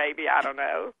do, maybe. I don't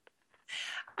know.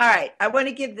 All right. I want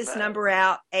to give this number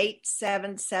out,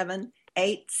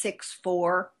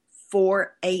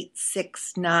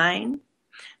 877-864-4869.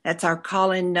 That's our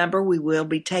call-in number. We will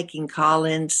be taking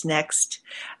call-ins next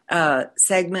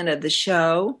segment of the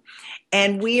show.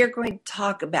 And we are going to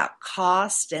talk about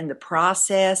cost and the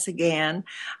process again.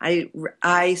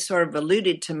 I sort of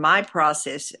alluded to my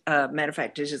process. Matter of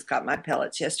fact, I just got my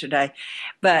pellets yesterday.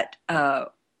 But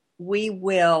we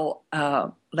will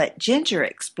let Ginger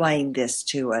explain this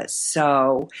to us.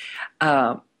 So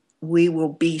we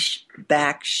will be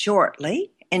back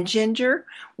shortly. And Ginger,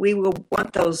 we will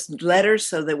want those letters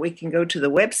so that we can go to the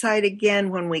website again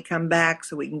when we come back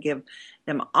so we can give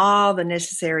them all the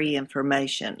necessary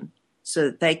information so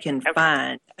that they can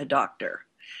find a doctor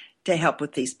to help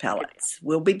with these pellets.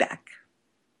 We'll be back.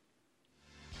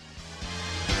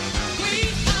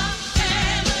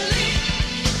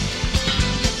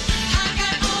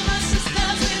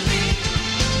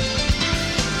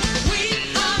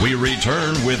 We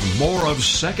return with more of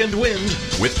Second Wind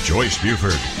with Joyce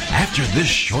Buford after this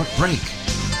short break.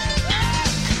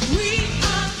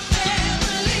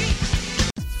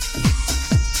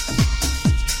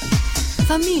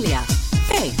 Familia,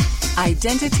 faith,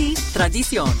 identity,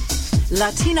 tradición.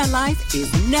 Latina life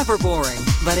is never boring,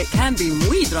 but it can be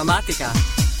muy dramática.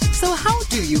 So how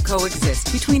do you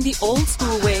coexist between the old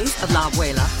school ways of la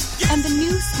abuela and the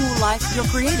new school life you're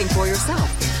creating for yourself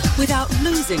without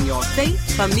losing your faith,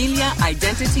 familia,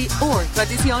 identity, or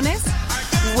tradiciones?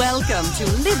 Welcome to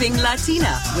Living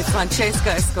Latina with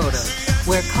Francesca Escoto,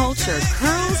 where culture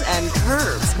curls and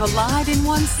curves collide in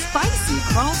one spicy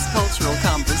cross-cultural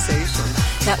conversation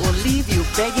that will leave you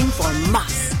begging for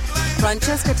más.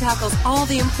 Francesca tackles all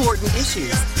the important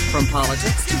issues, from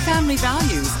politics to family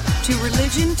values, to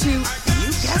religion to,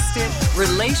 you guessed it,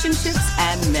 relationships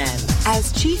and men.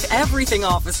 As Chief Everything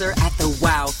Officer at the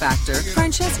Wow Factor,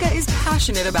 Francesca is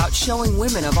passionate about showing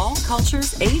women of all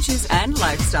cultures, ages, and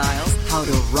lifestyles how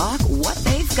to rock what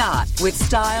they've got with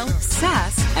style,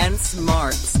 sass, and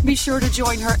smarts. Be sure to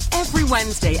join her every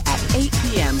Wednesday at 8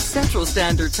 p.m. Central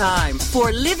Standard Time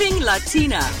for Living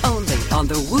Latina, only on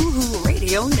the Woohoo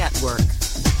Radio Network.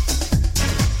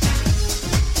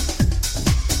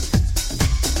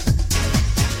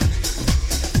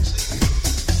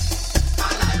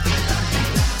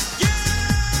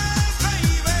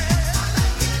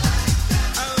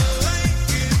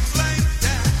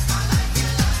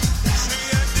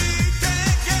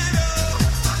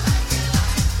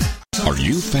 Are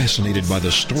you fascinated by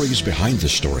the stories behind the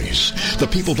stories, the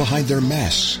people behind their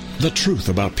masks, the truth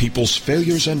about people's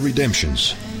failures and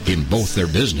redemptions in both their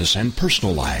business and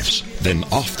personal lives? Then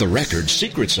Off the Record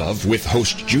Secrets Of with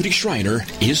host Judy Schreiner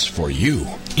is for you.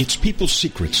 It's people's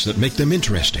secrets that make them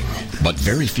interesting, but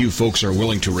very few folks are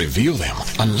willing to reveal them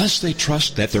unless they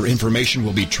trust that their information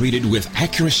will be treated with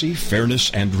accuracy,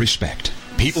 fairness, and respect.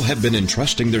 People have been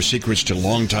entrusting their secrets to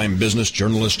longtime business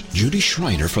journalist Judy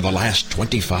Schreiner for the last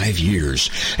 25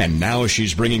 years. And now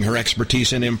she's bringing her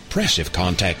expertise and impressive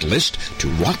contact list to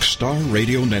Rockstar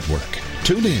Radio Network.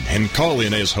 Tune in and call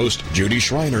in as host Judy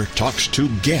Schreiner talks to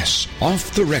guests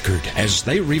off the record as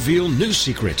they reveal new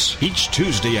secrets each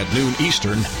Tuesday at noon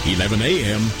Eastern, 11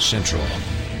 a.m. Central.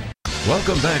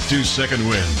 Welcome back to Second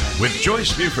Wind with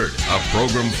Joyce Buford, a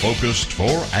program focused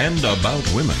for and about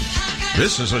women.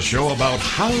 This is a show about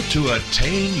how to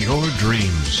attain your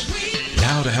dreams.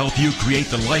 Now to help you create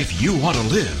the life you want to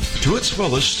live to its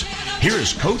fullest, here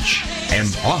is coach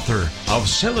and author of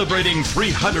Celebrating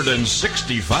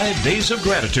 365 Days of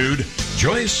Gratitude,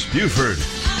 Joyce Buford.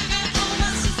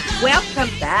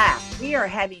 Welcome back. We are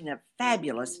having a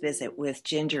fabulous visit with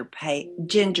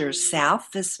Ginger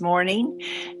South this morning,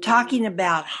 talking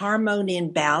about hormone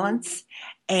imbalance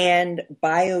and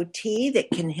BioTE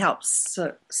that can help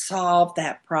solve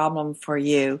that problem for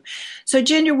you. So,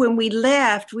 Ginger, when we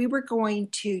left, we were going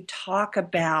to talk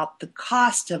about the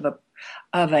cost of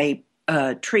a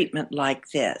treatment like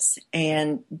this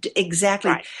and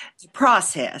exactly the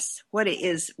process, what it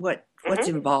is, what's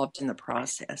involved in the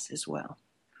process as well.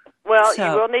 Well,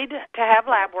 you will need to have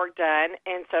lab work done,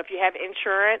 and so if you have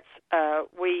insurance,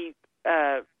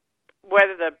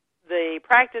 whether the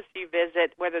practice you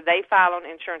visit, whether they file on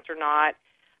insurance or not,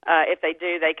 if they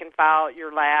do, they can file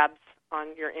your labs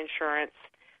on your insurance.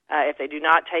 If they do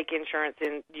not take insurance,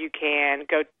 then you can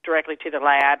go directly to the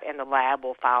lab, and the lab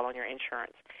will file on your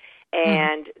insurance.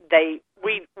 And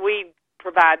we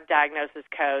provide diagnosis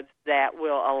codes that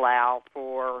will allow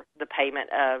for the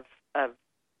payment of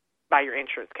by your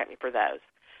insurance company for those.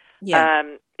 Yeah.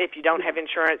 If you don't have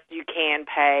insurance, you can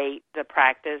pay the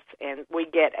practice, and we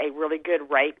get a really good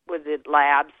rate with the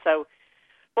labs. So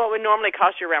what would normally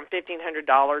cost you around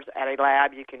 $1,500 at a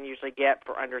lab, you can usually get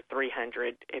for under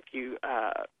 $300 if you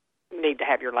need to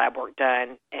have your lab work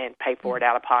done and pay for it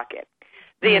out of pocket.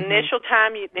 The initial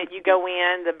time that you go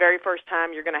in, the very first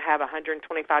time, you're going to have a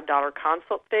 $125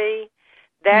 consult fee.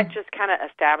 That just kind of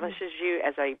establishes you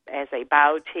as a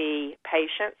BioTE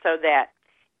patient, so that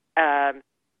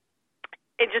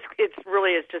it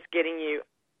really is just getting you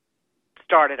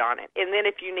started on it. And then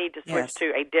if you need to switch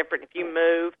to a different, if you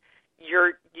move,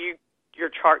 your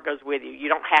chart goes with you. You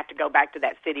don't have to go back to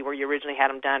that city where you originally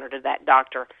had them done or to that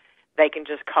doctor. They can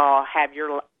just call, have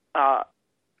your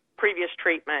previous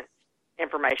treatment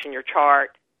information, your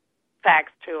chart,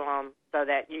 fax to them, so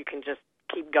that you can just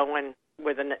keep going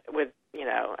with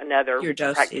another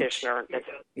practitioner that's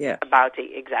about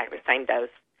exactly the same dose.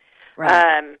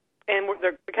 Right. And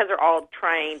because they're all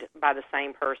trained by the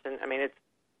same person, I mean,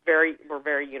 we're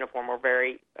very uniform. We're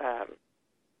very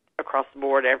across the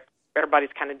board.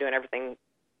 Everybody's kind of doing everything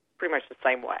pretty much the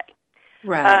same way.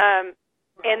 Right.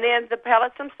 And then the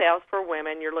pellets themselves for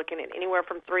women, you're looking at anywhere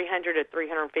from $300 to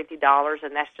 $350,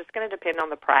 and that's just going to depend on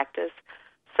the practice.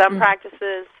 Some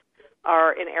practices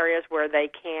are in areas where they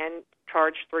can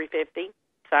charge $350.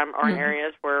 Some are in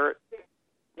areas where,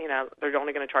 they're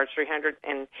only going to charge $300,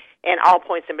 and all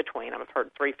points in between. I've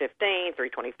heard $315,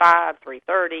 $325,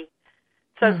 $330.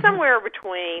 So somewhere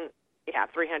between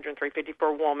 $300 and $350 for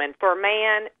a woman. For a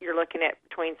man, you're looking at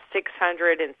between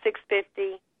 $600 and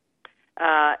 $650.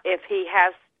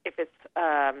 If it's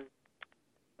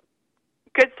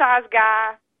good sized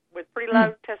guy with pretty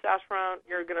low testosterone,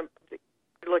 you're going to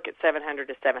look at $700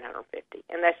 to $750,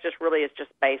 and that's just really is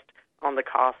just based on the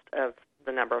cost of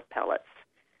the number of pellets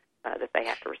that they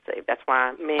have to receive. That's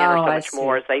why men are so much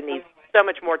more, as they need so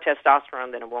much more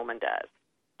testosterone than a woman does.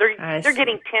 They're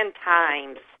getting 10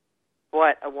 times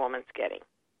what a woman's getting.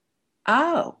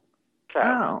 Oh.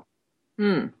 So.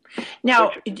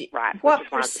 Now, what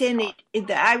percentage?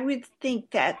 I would think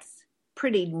that's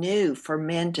pretty new for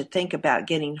men to think about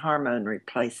getting hormone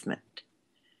replacement,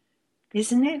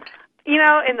 isn't it?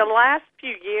 In the last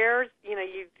few years, you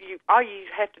all you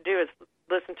have to do is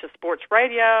listen to sports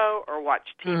radio or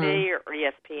watch TV or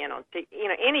ESPN on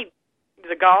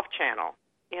the Golf Channel,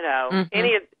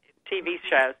 any of the TV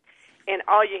shows, and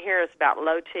all you hear is about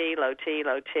low T, low T,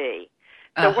 low T.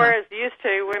 So whereas used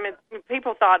to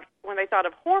people thought, when they thought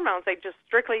of hormones, they just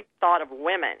strictly thought of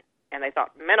women, and they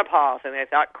thought menopause, and they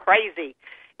thought crazy,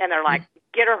 and they're like,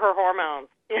 get her hormones.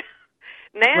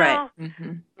 Now,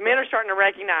 men are starting to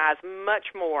recognize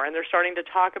much more, and they're starting to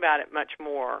talk about it much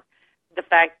more, the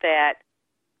fact that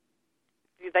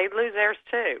they lose theirs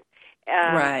too.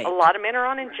 A lot of men are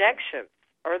on injections,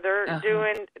 or they're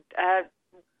doing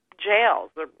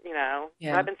gels, or,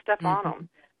 rubbing stuff on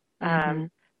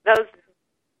them. Those,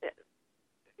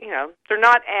 they're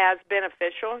not as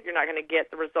beneficial. You're not going to get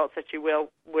the results that you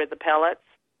will with the pellets.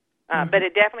 But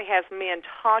it definitely has men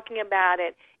talking about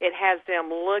it. It has them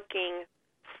looking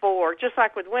for, just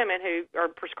like with women who are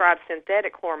prescribed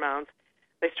synthetic hormones,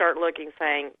 they start looking,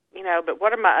 saying, but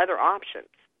what are my other options?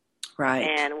 Right.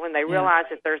 And when they realize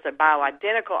that there's a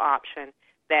bioidentical option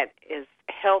that is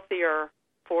healthier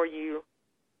for you,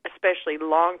 especially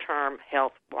long-term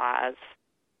health-wise,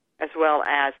 as well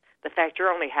as the fact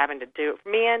you're only having to do it.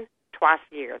 Men, twice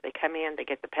a year. They come in, they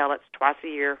get the pellets twice a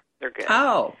year, they're good.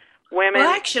 Oh. Women,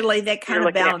 well, actually, that kind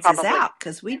of balances out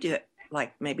because we do it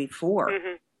like maybe 4.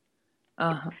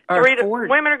 Or 4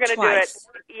 women are going to do it, twice.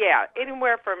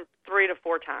 Anywhere from 3 to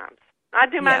 4 times. I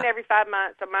do mine every 5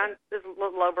 months, so mine is a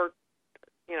little over,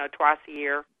 twice a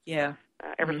year. Yeah.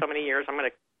 Every so many years, I'm going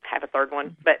to have a third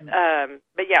one. But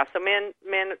yeah, so men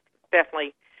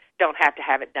definitely don't have to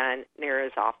have it done near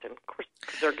as often. Of course,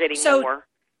 they're getting more.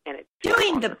 And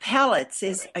doing the pellets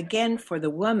is, again, for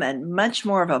the woman, much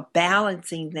more of a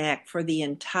balancing act for the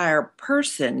entire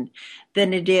person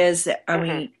than it is. I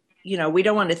mean, we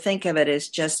don't want to think of it as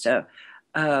just a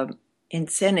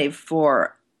incentive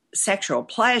for sexual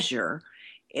pleasure.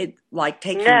 It like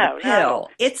taking the pill. No.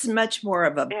 It's much more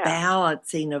of a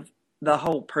balancing of the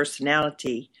whole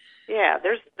personality. Yeah,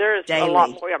 there's daily. A lot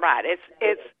more. Right.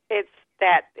 It's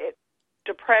that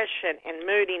depression and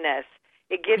moodiness.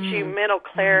 It gives you mental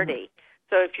clarity.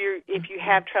 So if you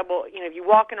have trouble, if you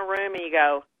walk in a room and you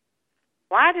go,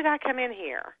 why did I come in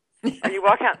here? Or you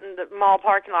walk out in the mall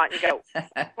parking lot and you go,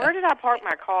 where did I park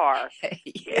my car?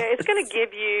 Yes. It's going to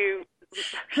give you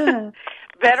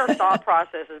better thought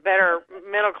processes, better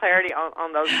mental clarity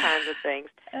on those kinds of things,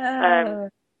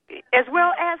 as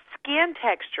well as skin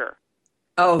texture.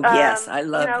 Oh, yes, I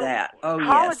love that. Oh,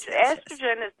 collagen, yes.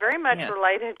 Estrogen is very much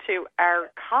related to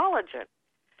our collagen.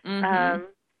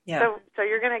 So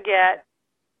you're going to get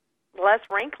less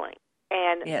wrinkling,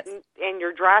 and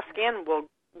your dry skin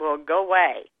will go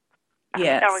away. I'm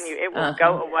telling you, it will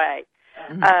go away.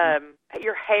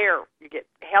 Your hair, you get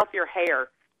healthier hair.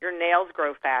 Your nails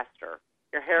grow faster.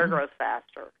 Your hair grows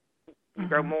faster. You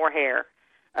grow more hair.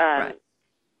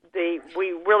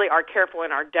 We really are careful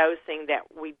in our dosing that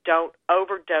we don't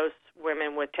overdose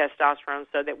women with testosterone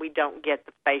so that we don't get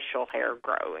the facial hair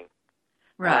growing.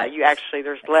 Right.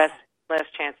 There's less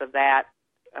chance of that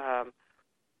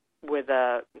with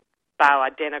a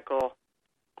bioidentical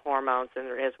hormones than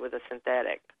there is with a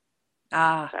synthetic.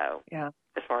 As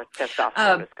far as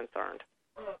testosterone is concerned.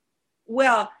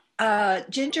 Well,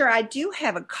 Ginger, I do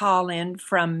have a call in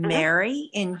from Mary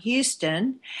in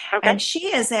Houston, and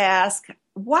she has asked,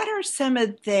 what are some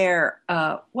of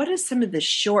the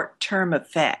short-term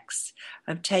effects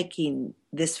of taking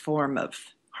this form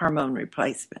of hormone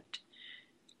replacement?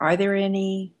 Are there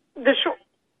any? The short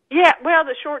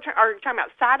term. Are you talking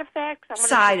about side effects?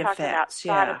 Side effects.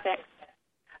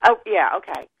 Oh, yeah.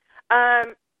 Okay.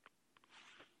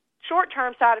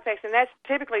 Short-term side effects, and that's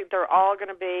typically they're all going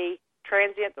to be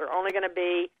transient. They're only going to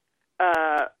be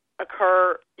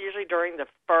occur usually during the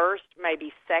first,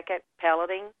 maybe second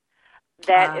pelleting.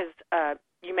 That is,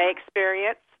 you may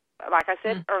experience, like I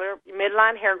said earlier,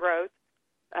 midline hair growth,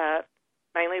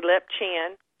 mainly lip,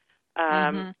 chin.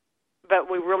 But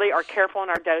we really are careful in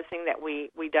our dosing that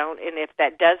we don't. And if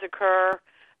that does occur,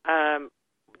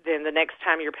 then the next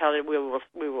time you're pelleted, we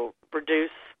will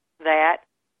reduce that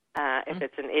if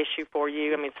it's an issue for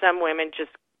you. I mean, some women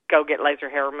just go get laser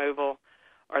hair removal,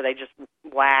 or they just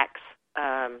wax.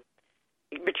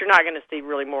 But you're not going to see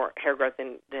really more hair growth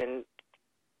than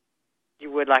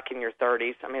you would like in your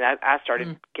 30s. I mean, I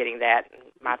started getting that in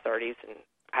my 30s, and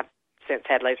I've since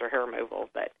had laser hair removal.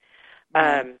 But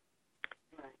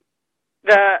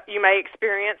you may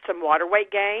experience some water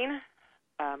weight gain.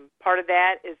 Part of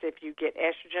that is if you get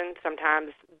estrogen,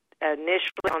 sometimes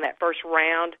initially on that first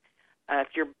round,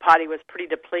 if your body was pretty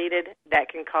depleted, that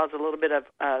can cause a little bit of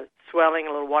swelling,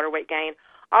 a little water weight gain.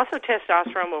 Also,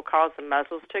 testosterone will cause the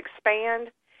muscles to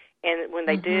expand, and when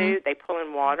they do, they pull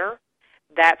in water.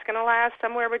 That's going to last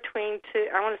somewhere between 2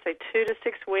 to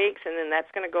 6 weeks, and then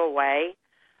that's going to go away.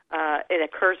 It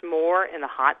occurs more in the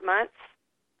hot months.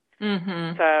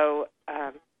 So,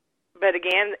 but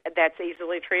again, that's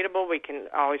easily treatable. We can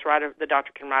always the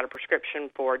doctor can write a prescription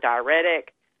for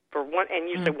diuretic for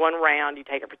usually one round. You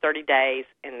take it for 30 days,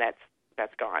 and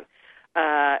that's gone.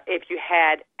 If you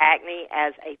had acne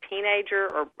as a teenager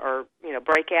or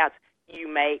breakouts, you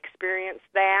may experience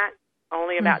that.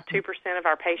 Only about 2% of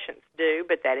our patients do,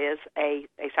 but that is a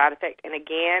side effect. And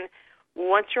again,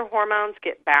 once your hormones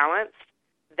get balanced,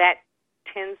 that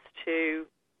tends to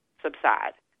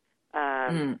subside.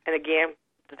 And again,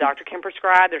 the doctor can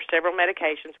prescribe. There's several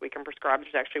medications we can prescribe.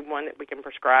 There's actually one that we can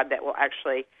prescribe that will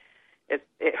actually it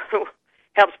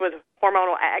helps with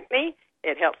hormonal acne.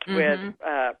 It helps with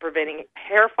preventing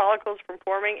hair follicles from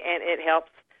forming, and it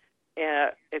helps.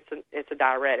 It's a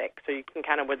diuretic, so you can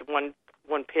kind of with one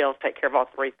pill take care of all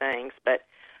three things. But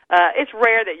it's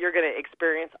rare that you're going to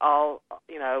experience all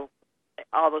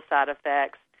the side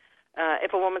effects.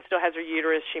 If a woman still has her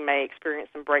uterus, she may experience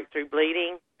some breakthrough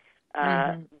bleeding.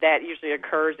 That usually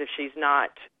occurs if she's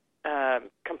not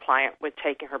compliant with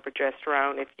taking her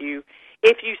progesterone. If you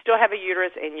still have a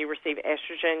uterus and you receive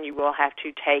estrogen, you will have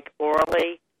to take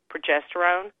orally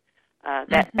progesterone.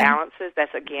 That balances.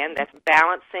 That's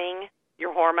balancing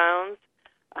your hormones.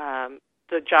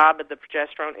 The job of the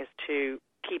progesterone is to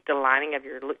keep the lining of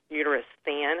your uterus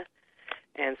thin,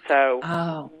 and so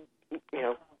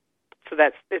so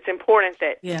it's important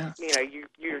that you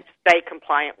stay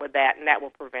compliant with that, and that will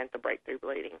prevent the breakthrough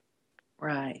bleeding.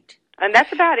 Right. And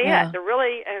that's about it. Yeah.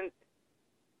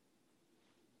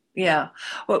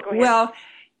 Well,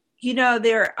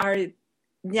 there are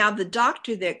now the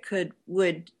doctor that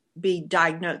would be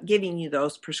giving you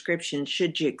those prescriptions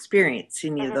should you experience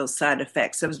any of those side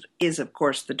effects is of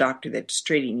course the doctor that's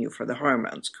treating you for the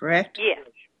hormones, correct? Yes.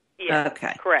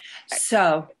 Okay. Correct.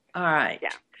 So, all right.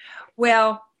 Yeah.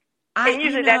 Well, and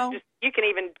usually that's just, you can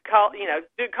even call in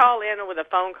with a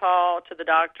phone call to the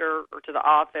doctor or to the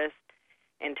office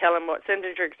and tell them what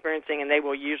symptoms you're experiencing, and they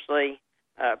will usually,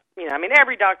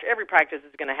 every practice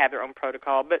is going to have their own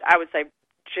protocol, but I would say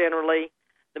generally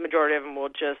the majority of them will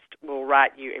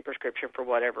write you a prescription for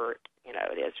whatever,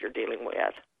 it is you're dealing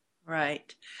with.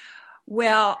 Right.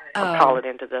 Well, or call it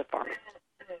into the pharmacy.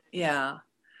 Yeah.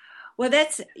 Well,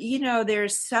 that's,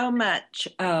 there's so much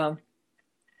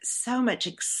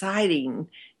exciting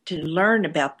to learn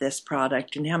about this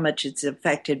product and how much it's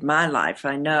affected my life.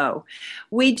 I know.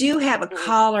 We do have a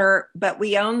caller, but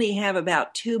we only have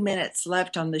about 2 minutes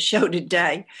left on the show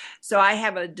today. So I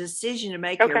have a decision to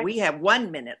make here. We have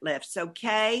 1 minute left. So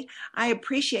Kay, I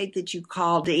appreciate that you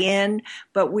called in,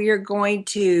 but we are going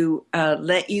to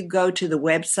let you go to the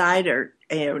website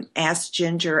and ask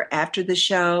Ginger after the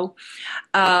show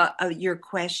your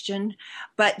question.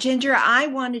 But Ginger, I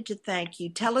wanted to thank you.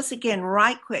 Tell us again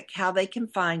right quick how they can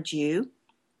find you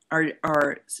or they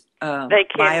can,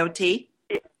 BioTE.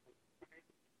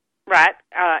 Right.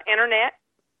 Internet,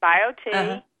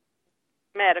 BioTE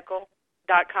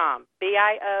medical.com.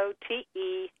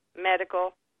 BioTE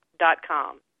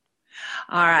medical.com.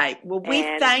 All right. Well, we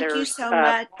thank you so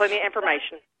much. Plenty of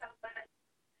information.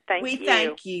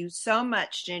 Thank you so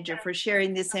much, Ginger, for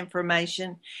sharing this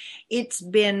information. It's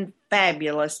been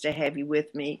fabulous to have you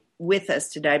with us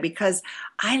today because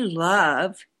I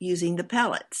love using the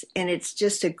pellets, and it's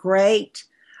just a great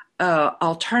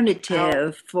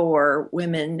alternative for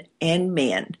women and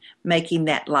men making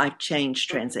that life change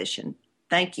transition.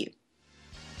 Thank you.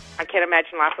 I can't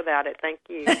imagine life without it. Thank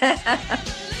you.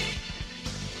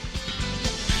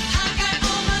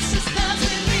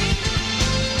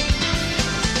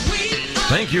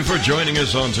 Thank you for joining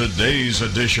us on today's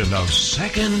edition of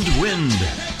Second Wind.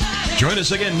 Join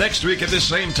us again next week at the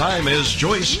same time as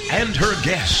Joyce and her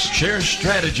guests share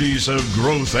strategies of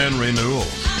growth and renewal.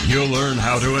 You'll learn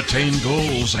how to attain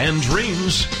goals and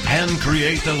dreams and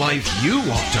create the life you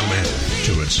want to live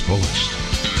to its fullest.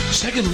 Second